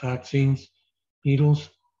both vaccines, needles,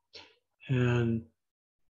 and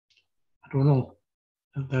I don't know.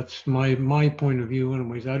 That's my point of view,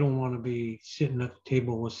 anyways. I don't want to be sitting at the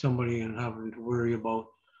table with somebody and having to worry about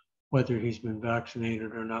whether he's been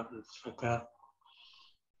vaccinated or not and stuff like that.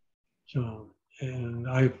 So, and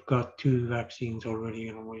I've got 2 vaccines already,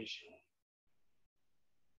 anyways.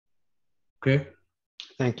 Okay.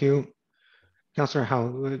 Thank you. Councillor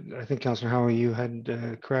Howe, I think Councillor Howe, you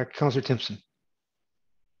had correct. Councillor Timpson.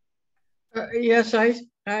 Yes,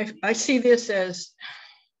 I see this as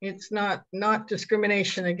it's not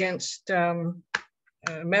discrimination against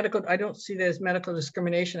medical. I don't see that as medical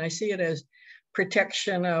discrimination. I see it as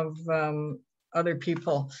protection of other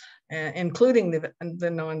people, including the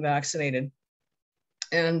non-vaccinated.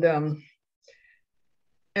 And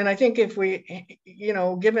I think if we,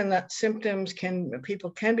 given that people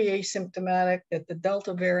can be asymptomatic, that the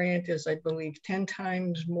Delta variant is, I believe, 10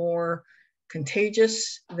 times more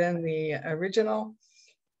contagious than the original,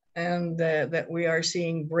 and that we are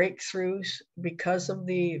seeing breakthroughs because of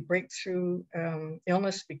the breakthrough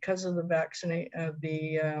illness because of the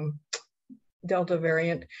Delta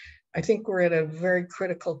variant. I think we're at a very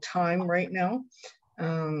critical time right now,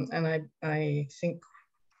 and I think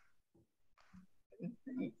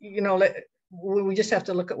we just have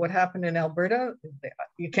to look at what happened in Alberta.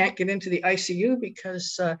 You can't get into the ICU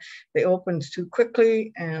because they opened too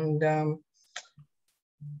quickly, and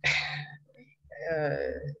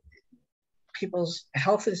people's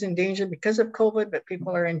health is in danger because of COVID, but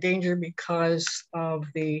people are in danger because of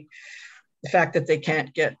the fact that they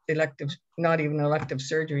can't get not even elective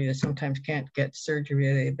surgery. They sometimes can't get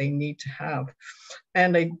surgery they need to have.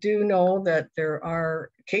 And I do know that there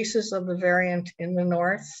are cases of the variant in the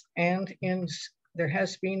north, and there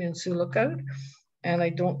has been in Sioux Lookout. And I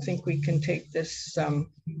don't think we can take this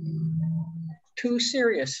too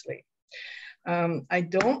seriously. I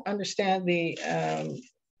don't understand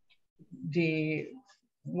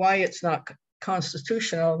why it's not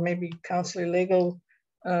constitutional. Maybe Councillor Legal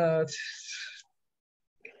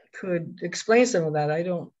could explain some of that. I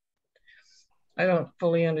don't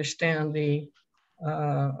fully understand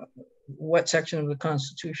what section of the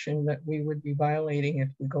Constitution that we would be violating if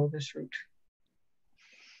we go this route.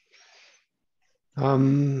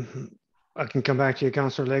 I can come back to you,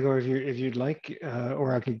 Councillor Lego, if you'd like,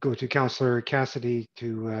 or I can go to Councillor Cassidy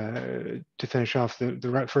to finish off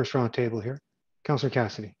the first round table here. Councillor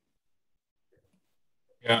Cassidy.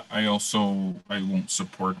 Yeah, I won't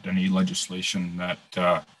support any legislation that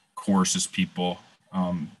coerces people,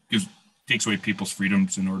 because it takes away people's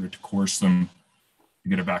freedoms in order to coerce them to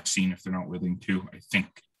get a vaccine if they're not willing to. I think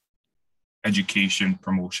education,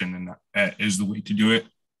 promotion, and that is the way to do it.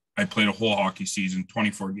 I played a whole hockey season,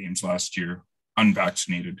 24 games last year,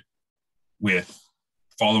 unvaccinated, with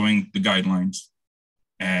following the guidelines,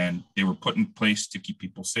 and they were put in place to keep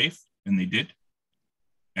people safe, and they did.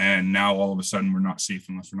 And now all of a sudden we're not safe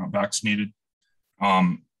unless we're not vaccinated.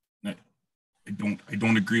 I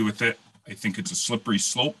don't agree with it. I think it's a slippery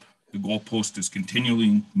slope. The goalpost is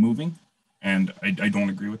continually moving, and I don't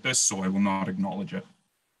agree with this, so I will not acknowledge it.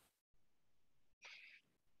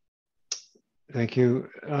 Thank you.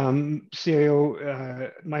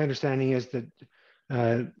 CAO, my understanding is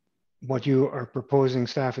that what you are proposing,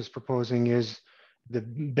 staff is proposing, is the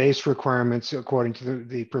base requirements according to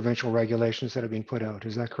the provincial regulations that have been put out.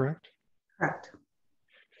 Is that correct? Correct.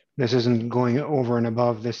 This isn't going over and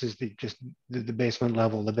above. This is just the basement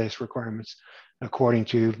level, the base requirements, according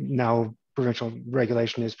to now provincial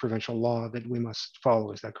regulation is provincial law that we must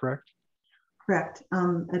follow. Is that correct? Correct.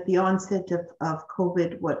 At the onset of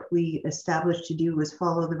COVID, what we established to do was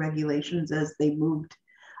follow the regulations as they moved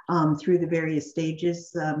through the various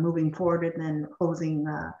stages, moving forward and then closing,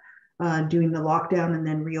 doing the lockdown and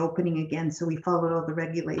then reopening again. So we followed all the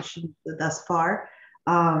regulations thus far,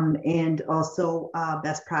 and also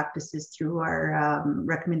best practices through our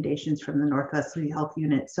recommendations from the Northwest City Health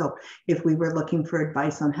Unit. So if we were looking for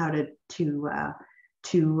advice on how to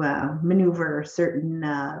maneuver certain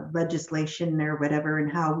legislation or whatever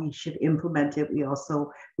and how we should implement it, we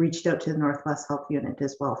also reached out to the Northwest Health Unit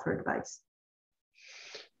as well for advice.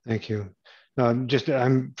 Thank you.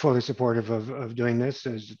 I'm fully supportive of doing this,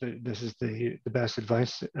 as this is the best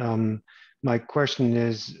advice. My question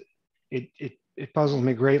is, it puzzles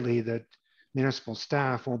me greatly that municipal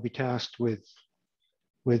staff won't be tasked with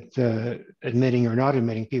admitting or not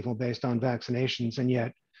admitting people based on vaccinations, and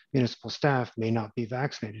yet municipal staff may not be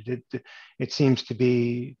vaccinated. It seems to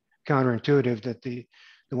be counterintuitive that the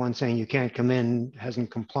one saying you can't come in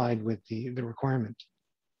hasn't complied with the requirement.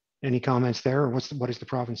 Any comments there, or what is the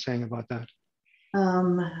province saying about that?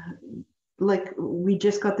 Like, we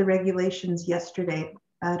just got the regulations yesterday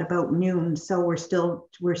at about noon, so we're still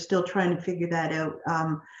trying to figure that out.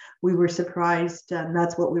 We were surprised, and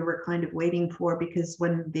that's what we were kind of waiting for, because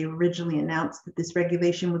when they originally announced that this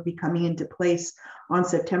regulation would be coming into place on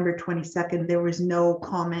September 22nd, there was no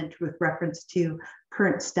comment with reference to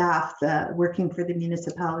current staff working for the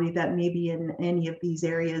municipality that may be in any of these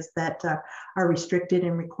areas that are restricted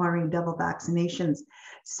and requiring double vaccinations.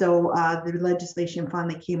 So the legislation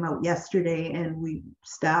finally came out yesterday, and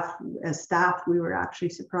as staff, we were actually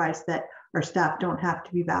surprised that our staff don't have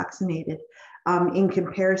to be vaccinated. In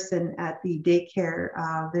comparison, at the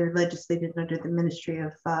daycare, they're legislated under the Ministry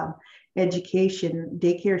of Education.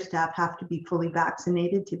 Daycare staff have to be fully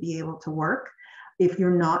vaccinated to be able to work. If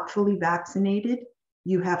you're not fully vaccinated,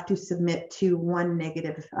 you have to submit to one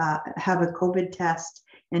negative, have a COVID test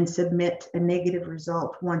and submit a negative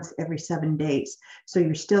result once every 7 days. So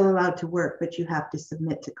you're still allowed to work, but you have to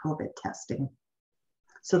submit to COVID testing.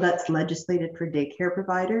 So that's legislated for daycare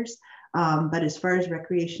providers. But as far as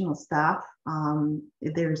recreational staff,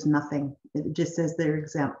 there's nothing. It just says they're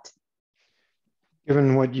exempt.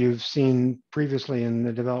 Given what you've seen previously in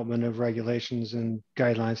the development of regulations and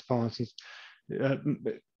guidelines, policies,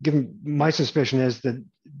 given my suspicion is that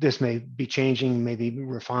this may be changing, maybe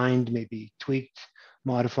refined, maybe tweaked,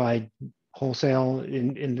 modified wholesale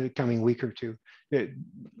in the coming week or two.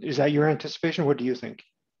 Is that your anticipation? What do you think?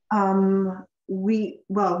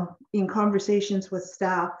 Well, in conversations with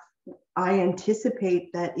staff, I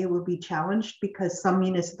anticipate that it will be challenged because some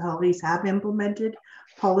municipalities have implemented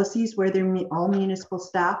policies where they're all municipal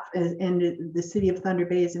staff, and the city of Thunder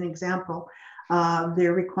Bay is an example.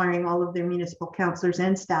 They're requiring all of their municipal councillors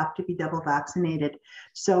and staff to be double vaccinated.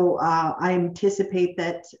 So I anticipate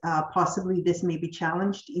that possibly this may be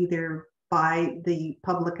challenged either by the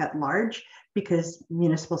public at large, because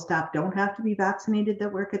municipal staff don't have to be vaccinated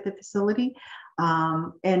that work at the facility,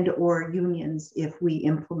 and or unions if we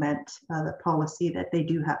implement the policy that they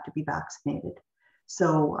do have to be vaccinated.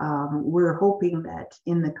 So we're hoping that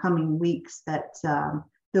in the coming weeks that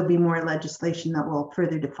there'll be more legislation that will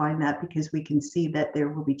further define that, because we can see that there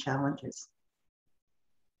will be challenges.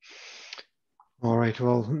 All right,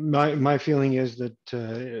 well, my feeling is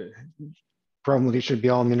that probably it should be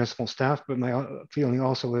all municipal staff, but my feeling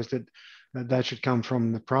also is that that should come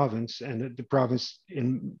from the province, and that the province,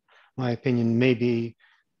 in my opinion, may be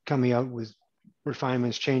coming out with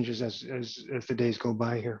refinements, changes as the days go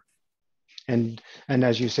by here, and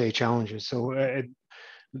as you say, challenges. So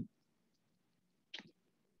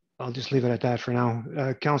I'll just leave it at that for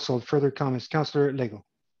now. Council, further comments? Councillor Lego.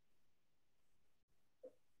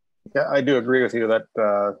 Yeah, I do agree with you that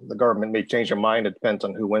the government may change their mind. It depends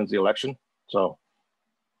on who wins the election. So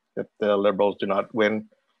if the Liberals do not win,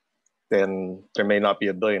 then there may not be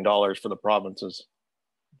 $1 billion for the provinces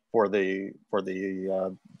for the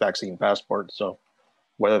vaccine passport. So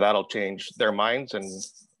whether that'll change their minds, and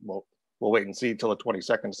we'll wait and see till the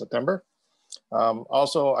 22nd of September.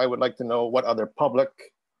 Also, I would like to know what other public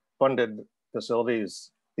funded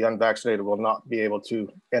facilities the unvaccinated will not be able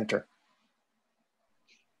to enter.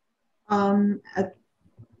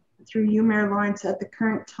 Through you, Mayor Lawrence, at the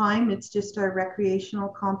current time, it's just our recreational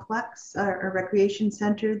complex, our recreation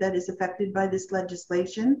center that is affected by this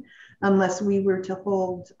legislation. Unless we were to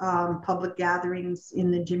hold public gatherings in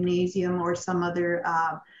the gymnasium or some other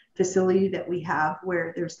facility that we have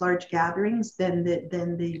where there's large gatherings, then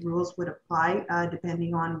the rules would apply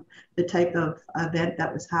depending on the type of event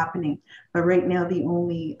that was happening. But right now, the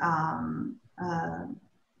only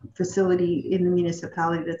facility in the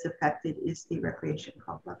municipality that's affected is the recreation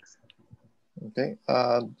complex. Okay.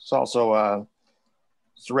 It's also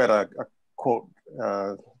read a quote.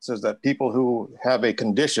 It says that people who have a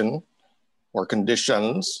condition or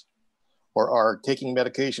conditions or are taking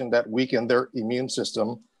medication that weaken their immune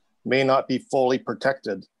system may not be fully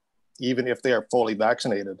protected, even if they are fully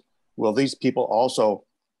vaccinated. Will these people also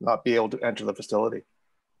not be able to enter the facility?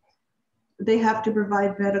 They have to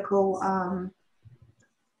provide medical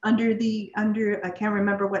under I can't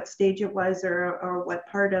remember what stage it was or what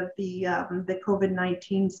part of the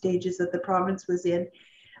COVID-19 stages that the province was in.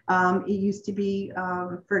 It used to be,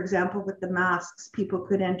 for example, with the masks, people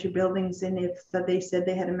could enter buildings, and if they said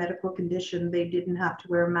they had a medical condition, they didn't have to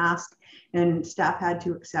wear a mask, and staff had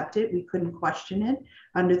to accept it. We couldn't question it.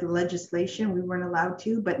 Under the legislation, we weren't allowed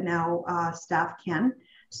to, but now staff can.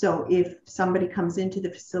 So if somebody comes into the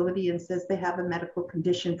facility and says they have a medical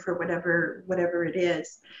condition for whatever it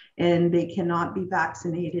is, and they cannot be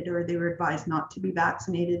vaccinated, or they were advised not to be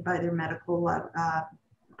vaccinated by their medical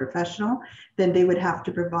professional, then they would have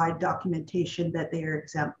to provide documentation that they are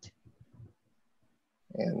exempt.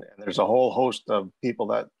 And there's a whole host of people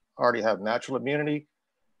that already have natural immunity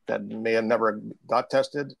that may have never got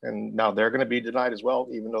tested, and now they're going to be denied as well,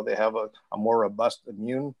 even though they have a more robust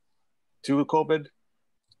immune to COVID.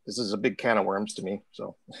 This is a big can of worms to me,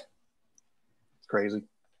 so it's crazy.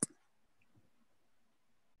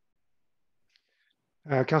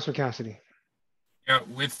 Councillor Cassidy. Yeah,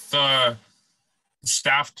 with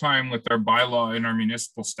staff time with our bylaw and our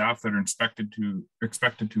municipal staff that are expected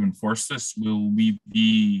to enforce this, will we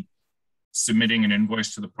be submitting an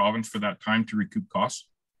invoice to the province for that time to recoup costs?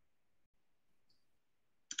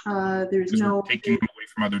 There's no taking them away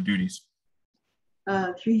from other duties.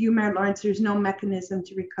 Through you, Mayor Lawrence, there's no mechanism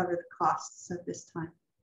to recover the costs at this time.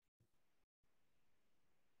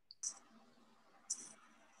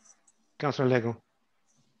 Councillor Lego.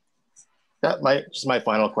 Yeah, just my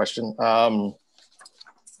final question.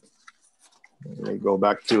 Let me go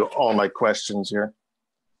back to all my questions here.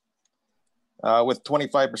 With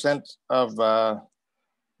 25% of the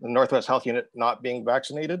Northwest Health Unit not being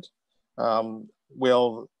vaccinated,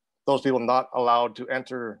 will those people not allowed to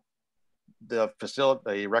enter the facility,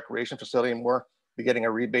 the recreation facility anymore, be getting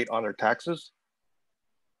a rebate on their taxes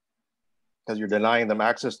because you're denying them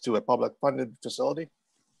access to a public funded facility?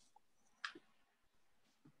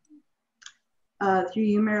 Through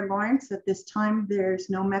you, Mayor Lawrence, at this time, there's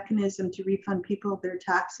no mechanism to refund people their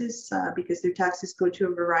taxes because their taxes go to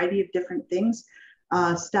a variety of different things.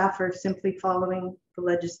 Staff are simply following the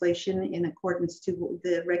legislation in accordance to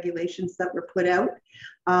the regulations that were put out.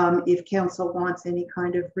 If council wants any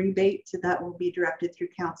kind of rebate, that will be directed through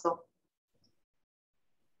council.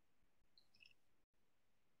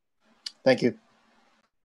 Thank you.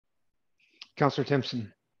 Councillor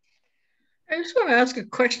Timpson. I just want to ask a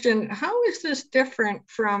question. How is this different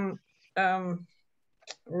from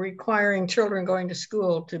requiring children going to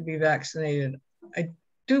school to be vaccinated? I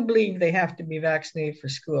do believe they have to be vaccinated for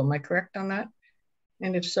school. Am I correct on that?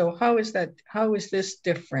 And if so, how is this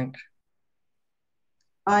different?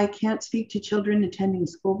 I can't speak to children attending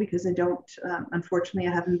school because I don't, unfortunately,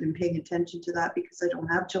 I haven't been paying attention to that because I don't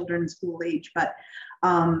have children in school age. But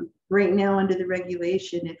right now under the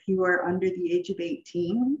regulation, if you are under the age of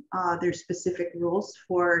 18, there's specific rules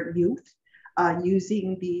for youth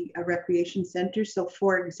using the recreation center. So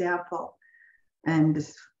for example, and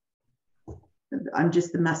I'm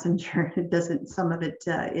just the messenger, it doesn't, some of it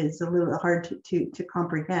is a little hard to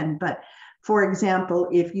comprehend, but for example,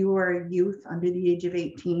 if you are a youth under the age of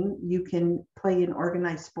 18, you can play in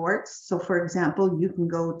organized sports. So for example, you can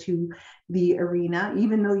go to the arena,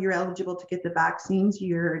 even though you're eligible to get the vaccines,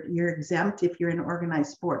 you're exempt if you're in organized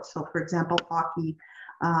sports. So for example, hockey,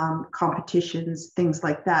 competitions, things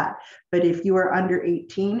like that. But if you are under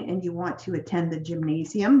 18 and you want to attend the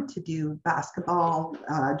gymnasium to do basketball,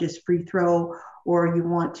 just free throw, or you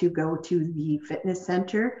want to go to the fitness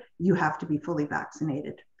center, you have to be fully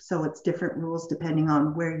vaccinated. So it's different rules depending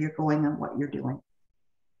on where you're going and what you're doing.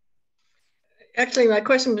 Actually, my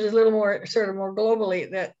question was a little more sort of more globally,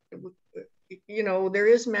 that, you know, there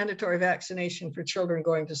is mandatory vaccination for children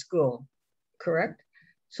going to school, correct?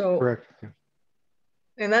 So, correct. Yeah.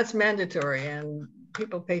 And that's mandatory, and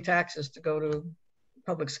people pay taxes to go to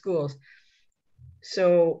public schools.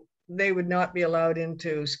 So they would not be allowed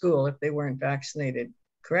into school if they weren't vaccinated,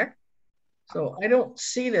 correct? So I don't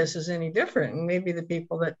see this as any different. And maybe the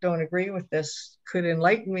people that don't agree with this could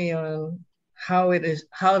enlighten me on how it is,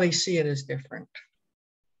 how they see it as different.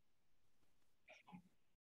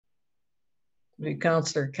 The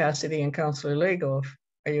Councillor Cassidy and Councillor Lego,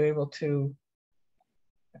 are you able to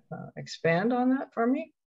expand on that for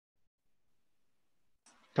me?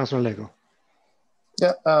 Councillor Lego.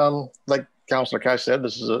 Yeah, like Councillor Cash said,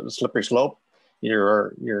 this is a slippery slope.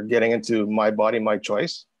 You're getting into my body, my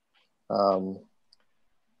choice.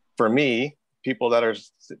 For me, people that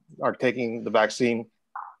are taking the vaccine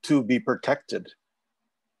to be protected.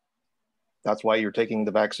 That's why you're taking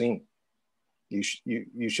the vaccine.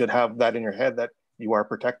 You should have that in your head that you are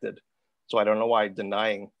protected. So I don't know why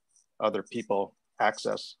denying other people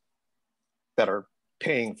access that are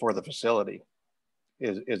paying for the facility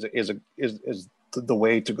is the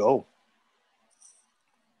way to go.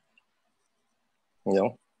 You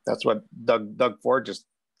know, that's what Doug Ford just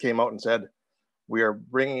came out and said. We are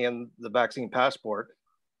bringing in the vaccine passport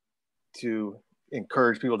to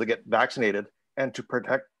encourage people to get vaccinated and to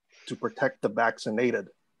protect the vaccinated.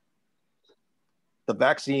 The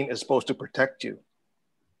vaccine is supposed to protect you.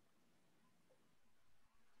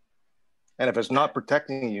 And if it's not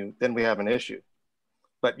protecting you, then we have an issue.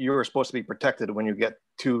 But you're supposed to be protected when you get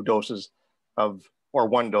 2 doses of, or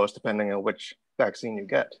 1 dose, depending on which vaccine you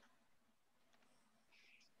get.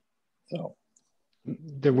 So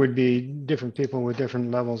there would be different people with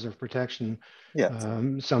different levels of protection. Yeah.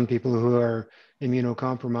 Some people who are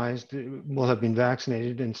immunocompromised will have been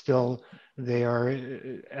vaccinated, and still they are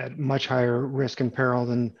at much higher risk and peril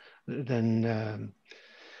than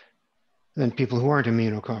people who aren't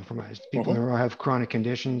immunocompromised. People who have chronic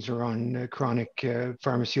conditions or on chronic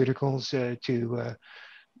pharmaceuticals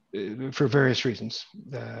for various reasons.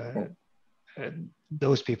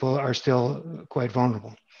 Those people are still quite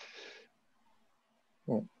vulnerable.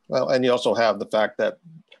 Well, and you also have the fact that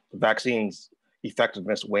the vaccine's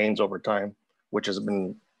effectiveness wanes over time, which has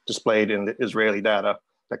been displayed in the Israeli data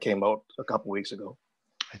that came out a couple of weeks ago.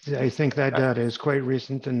 I think that data is quite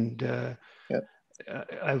recent, and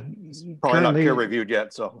probably not peer reviewed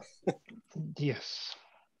yet. So yes,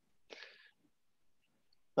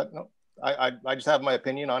 but no, I just have my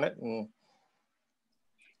opinion on it, and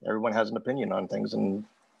everyone has an opinion on things, and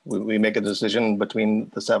we make a decision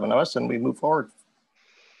between the 7 of us, and we move forward.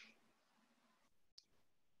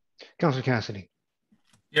 Councillor Cassidy.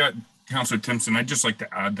 Yeah, Councillor Timpson, I'd just like to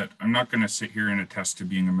add that I'm not going to sit here and attest to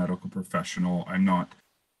being a medical professional. I'm not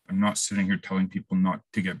sitting here telling people not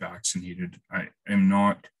to get vaccinated. I am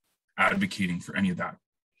not advocating for any of that.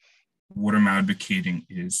 What I'm advocating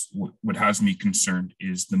is what has me concerned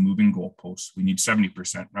is the moving goalposts. We need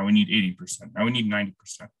 70%. Now we need 80%. Now we need 90%.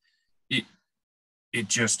 It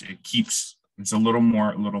keeps, it's a little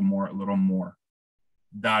more, a little more, a little more.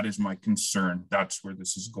 That is my concern. That's where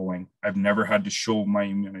this is going. I've never had to show my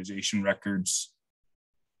immunization records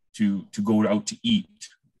to go out to eat,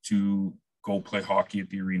 to go play hockey at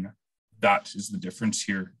the arena. That is the difference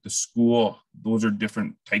here. The school, those are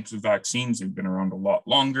different types of vaccines. They've been around a lot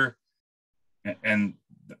longer. And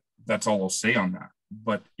that's all I'll say on that.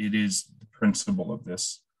 But it is the principle of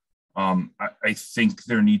this. I think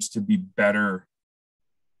there needs to be better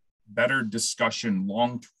discussion,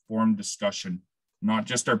 long-form discussion, not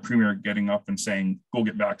just our premier getting up and saying, go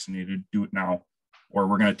get vaccinated, do it now, or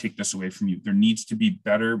we're going to take this away from you. There needs to be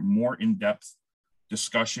better, more in-depth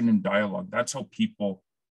discussion and dialogue. That's how people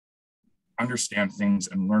understand things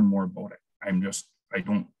and learn more about it. I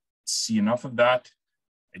don't see enough of that.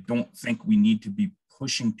 I don't think we need to be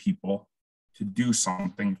pushing people to do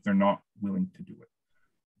something if they're not willing to do it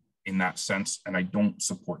in that sense. And I don't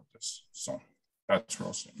support this. So that's where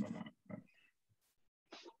I'll stand on that.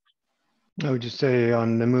 I would just say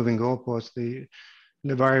on the moving goalposts,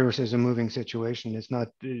 the virus is a moving situation. It's not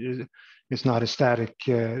a static.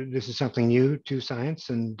 This is something new to science,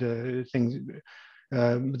 and things.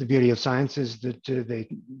 The beauty of science is that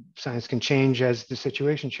science can change as the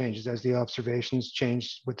situation changes, as the observations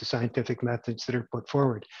change with the scientific methods that are put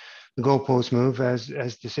forward. the goalposts move as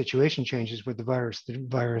the situation changes with the virus. The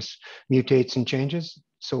virus mutates and changes,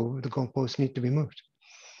 so the goalposts need to be moved.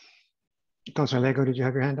 Councillor Lego, did you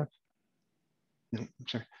have your hand up? No, I'm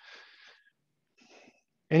sorry.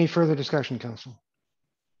 Any further discussion, Council?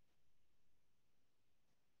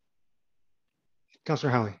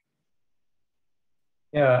 Councillor Howie.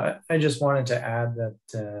 Yeah, I just wanted to add that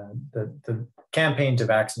the campaign to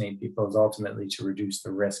vaccinate people is ultimately to reduce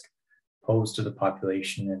the risk posed to the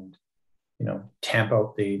population and, you know, tamp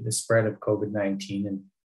out the spread of COVID-19. And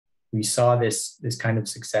we saw this kind of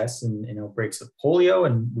success in outbreaks of polio,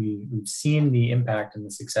 and we've seen the impact and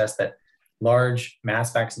the success that large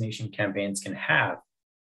mass vaccination campaigns can have.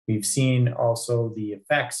 We've seen also the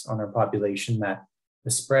effects on our population that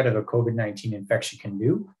the spread of a COVID-19 infection can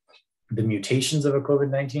do, the mutations of a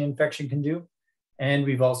COVID-19 infection can do, and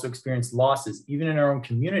we've also experienced losses, even in our own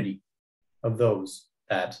community, of those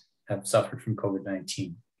that have suffered from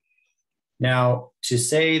COVID-19. Now, to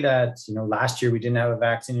say that, you know, last year we didn't have a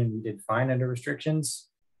vaccine and we did fine under restrictions,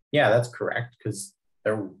 yeah, that's correct, because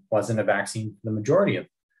there wasn't a vaccine for the majority of,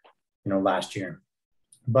 you know, last year.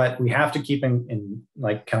 But we have to keep in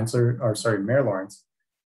like Mayor Lawrence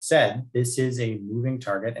said, this is a moving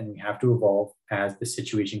target and we have to evolve as the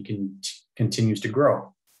situation continues to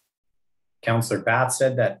grow. Councillor Bath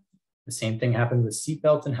said that the same thing happened with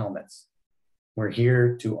seatbelts and helmets. We're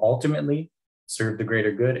here to ultimately serve the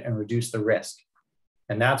greater good and reduce the risk.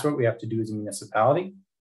 And that's what we have to do as a municipality.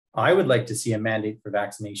 I would like to see a mandate for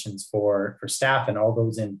vaccinations for staff and all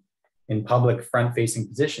those in public front-facing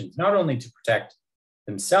positions, not only to protect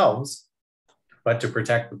themselves, but to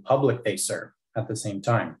protect the public they serve at the same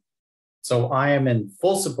time. So I am in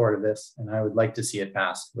full support of this, and I would like to see it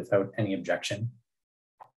passed without any objection.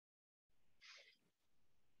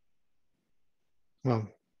 Well,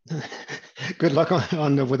 good luck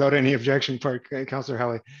on the without any objection part, Councillor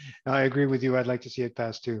Howie. I agree with you. I'd like to see it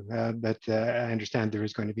passed too, but I understand there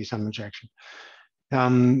is going to be some objection.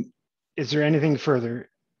 Is there anything further?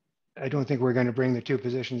 I don't think we're going to bring the two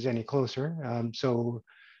positions any closer.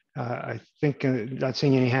 I think not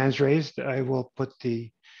seeing any hands raised, I will put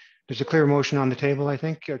there's a clear motion on the table, I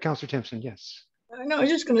think. Councillor Timpson, yes. No, I was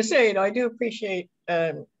just going to say, I do appreciate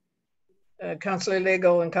Councillor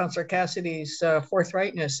Lego and Councillor Cassidy's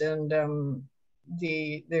forthrightness and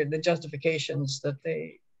the justifications that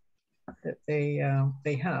they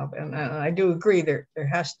have, and I do agree there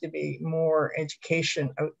has to be more education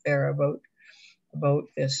out there about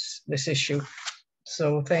this issue.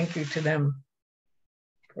 So thank you to them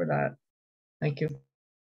for that. Thank you.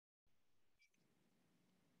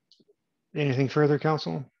 Anything further,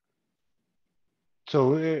 Council?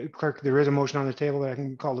 So, Clerk, there is a motion on the table that I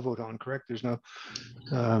can call the vote on, correct? There's no,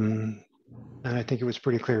 and I think it was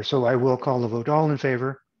pretty clear. So I will call the vote. All in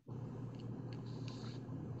favor?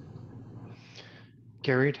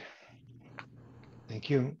 Carried. Thank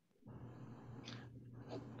you.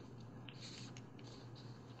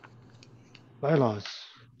 Bylaws.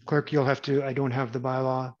 Clerk, you'll have to, I don't have the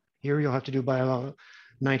bylaw here. You'll have to do bylaw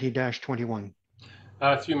 90-21.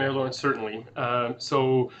 Through Mayor Lawrence, certainly.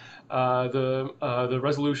 The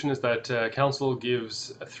resolution is that Council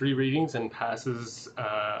gives 3 readings and passes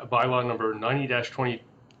bylaw number 90-21,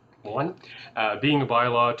 being a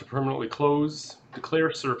bylaw to permanently close,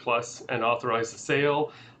 declare surplus, and authorize the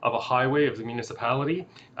sale of a highway of the municipality,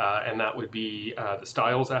 and that would be the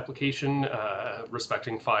Stiles application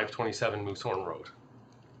respecting 527 Moose Horn Road.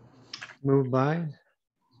 Moved by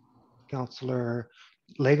Councillor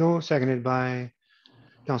Lego, seconded by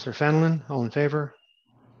Councillor Fenelon. All in favor?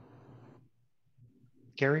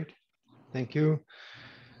 Carried. Thank you.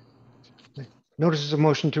 Notices of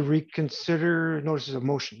motion to reconsider, notices of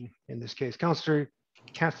motion in this case. Councillor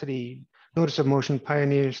Cassidy, notice of motion,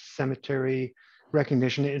 Pioneer Cemetery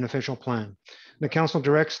recognition in official plan. The council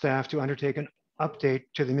directs staff to undertake an update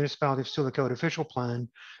to the municipality of Silicon official plan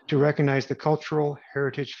to recognize the cultural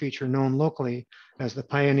heritage feature known locally as the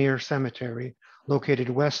Pioneer Cemetery, located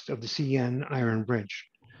west of the CN Iron Bridge.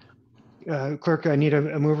 Clerk, I need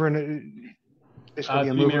a mover and this will be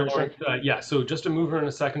a mover and a second. Yeah, so just a mover and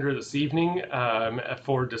a seconder this evening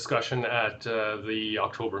for discussion at the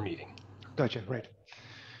October meeting. Gotcha, right.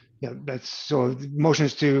 Yeah, that's so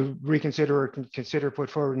motions to reconsider or consider put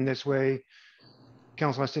forward in this way.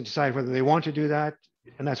 Council has to decide whether they want to do that,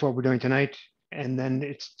 and that's what we're doing tonight. And then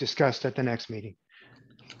it's discussed at the next meeting.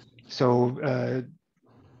 So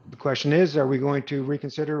the question is, are we going to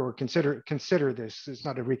reconsider or consider this? It's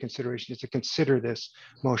not a reconsideration, it's a consider this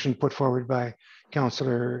motion put forward by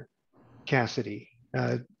Councillor Cassidy.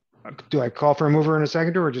 Do I call for a mover and a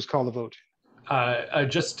seconder or just call the vote?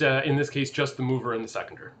 In this case, just the mover and the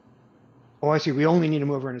seconder. Oh, I see. We only need a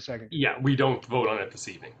mover and a second. Yeah, we don't vote on it this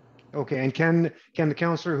evening. Okay, and can the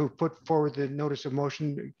councillor who put forward the notice of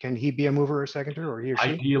motion, can he be a mover or seconder, or he or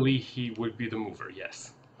she? Ideally, he would be the mover,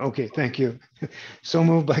 yes. Okay, thank you. So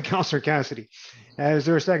moved by Councillor Cassidy. Is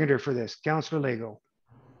there a seconder for this? Councillor Lego.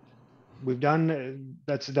 We've done,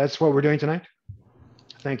 that's what we're doing tonight.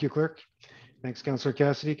 Thank you, clerk. Thanks, Councillor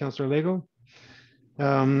Cassidy. Councillor Lego.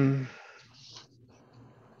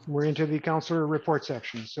 We're into the councillor report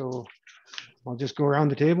section. So I'll just go around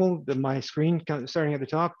the table, my screen, starting at the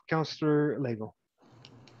top. Councillor Lego.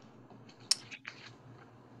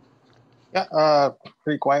 Yeah,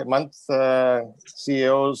 pretty quiet month.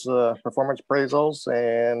 CEO's performance appraisals,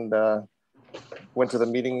 and went to the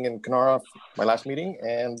meeting in Kenora, my last meeting.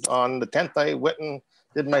 And on the 10th, I went and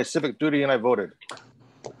did my civic duty and I voted.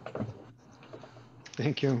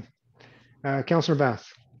 Thank you. Councillor Bath.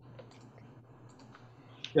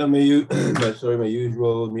 Yeah, my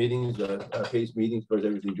usual meetings, PACE meetings, but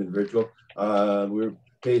everything's been virtual.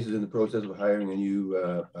 PACE is in the process of hiring a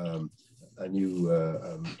new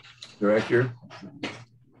director,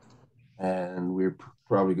 and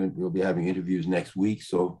we'll be having interviews next week.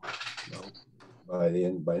 So by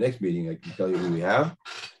next meeting, I can tell you who we have.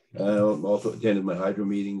 Also attended my hydro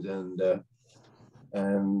meetings, and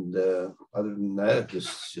other than that, it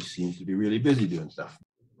just seems to be really busy doing stuff.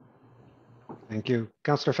 Thank you.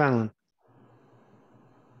 Councillor Fallon.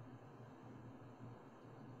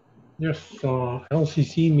 Yes,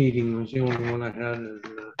 LCC meeting was the only one I had.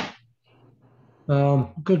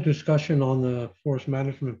 Good discussion on the forest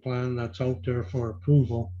management plan that's out there for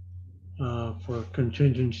approval for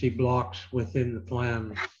contingency blocks within the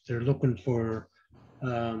plan. They're looking for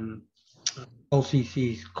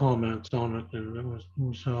LCC's comments on it, and there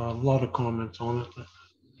was a lot of comments on it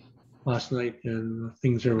last night, and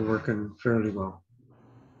things are working fairly well.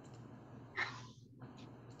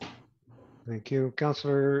 Thank you.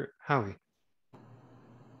 Councillor Howie.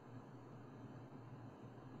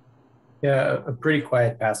 Yeah, a pretty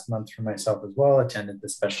quiet past month for myself as well. Attended the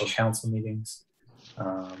special council meetings.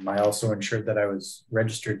 I also ensured that I was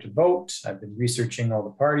registered to vote. I've been researching all the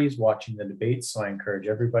parties, watching the debates. So I encourage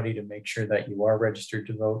everybody to make sure that you are registered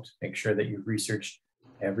to vote. Make sure that you've researched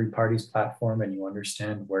every party's platform and you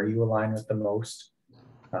understand where you align with the most.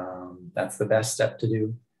 That's the best step to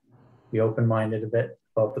do. Be open-minded a bit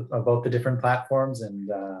about the different platforms,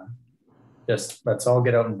 and just let's all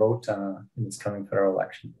get out and vote in this coming federal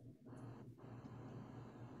election.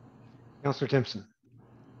 Councillor Timpson.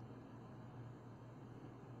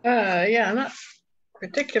 Yeah, not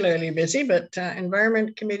particularly busy, but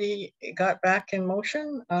Environment Committee got back in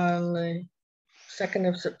motion on the 2nd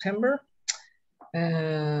of September.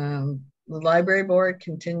 The Library Board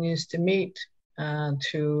continues to meet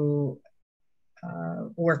to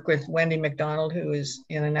work with Wendy McDonald, who is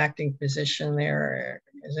in an acting position there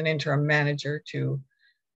as an interim manager, to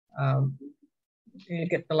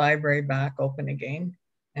get the library back open again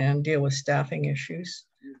and deal with staffing issues.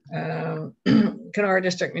 Kenora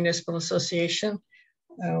District Municipal Association,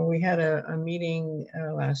 we had a meeting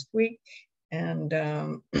last week, and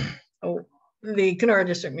the Kenora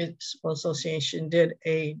District Municipal Association did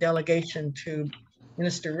a delegation to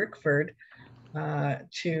Minister Rickford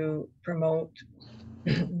to promote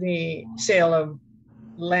the sale of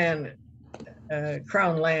land,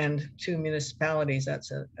 crown land, to municipalities.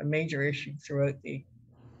 That's a major issue throughout the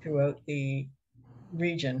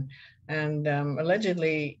region, and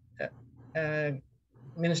allegedly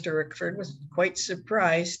Minister Rickford was quite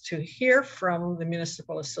surprised to hear from the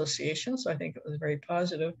municipal association, so I think it was very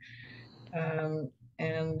positive,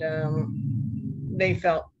 and they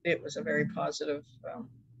felt it was a very positive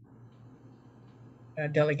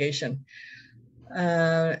delegation.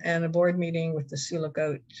 And a board meeting with the Sioux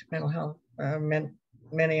Lookout Mental Health,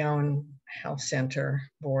 Meniown Health Center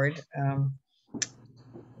board,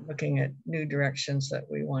 looking at new directions that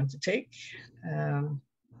we want to take.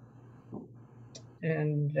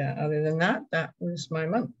 And other than that, that was my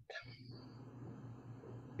month.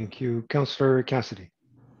 Thank you. Councillor Cassidy.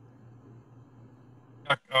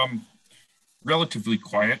 Relatively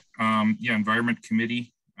quiet. Yeah, Environment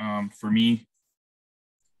Committee for me,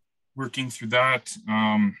 working through that,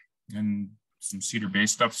 and some Cedar Bay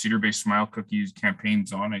stuff. Cedar Bay Smile Cookies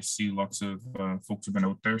campaign's on. I see lots of folks have been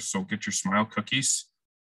out there, so get your smile cookies.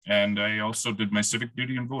 And I also did my civic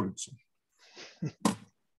duty and voted. So.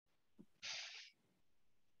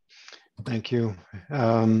 Thank you.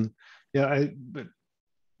 Yeah, I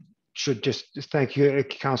should just thank you,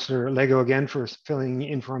 Councillor Lego, again for filling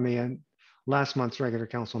in for me in last month's regular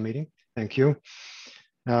council meeting. Thank you.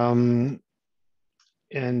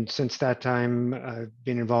 and since that time, I've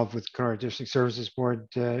been involved with Kenora District Services Board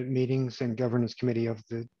meetings and governance committee of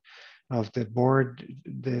the board,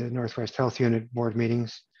 the Northwest Health Unit board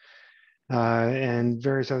meetings, and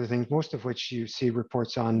various other things, most of which you see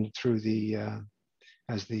reports on through the,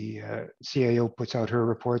 as the CAO puts out her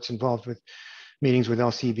reports, involved with meetings with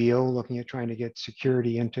LCBO, looking at trying to get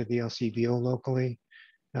security into the LCBO locally.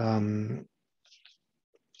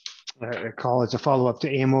 A call as a follow-up to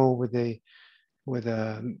AMO with a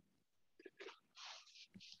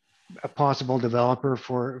possible developer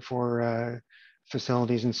for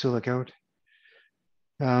facilities in Sioux.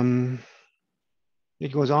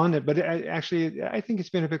 It goes on, but actually, I think it's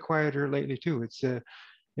been a bit quieter lately too.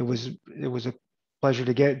 It was a pleasure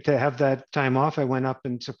to have that time off. I went up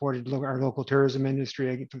and supported our local tourism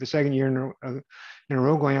industry for the second year in a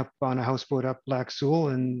row, going up on a houseboat up Lac Sioux,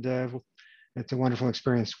 and it's a wonderful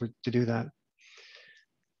experience to do that.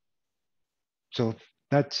 So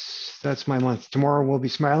that's my month. Tomorrow we'll be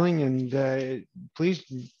smiling, and please,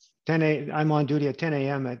 I'm on duty at 10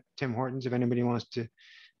 a.m. at Tim Hortons if anybody wants to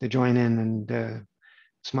join in and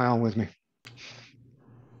smile with me.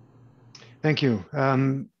 Thank you.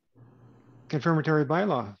 Confirmatory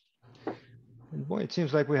bylaw. And boy, it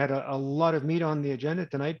seems like we had a lot of meat on the agenda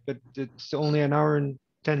tonight, but it's only an hour and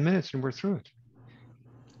 10 minutes and we're through it.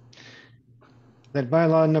 That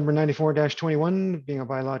bylaw number 94-21 being a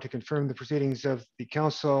bylaw to confirm the proceedings of the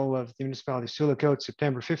Council of the Municipality of Sioux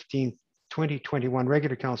September 15th, 2021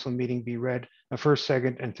 regular council meeting be read a first,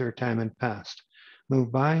 second, and third time and passed.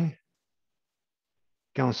 Moved by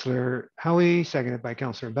Councillor Howie, seconded by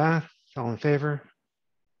Councillor Bath. All in favor?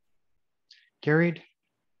 Carried.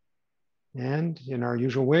 And in our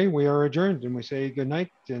usual way, we are adjourned and we say good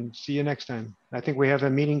night and see you next time. I think we have a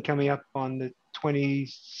meeting coming up on the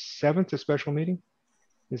 27th, a special meeting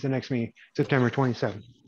is the next meeting, September 27th.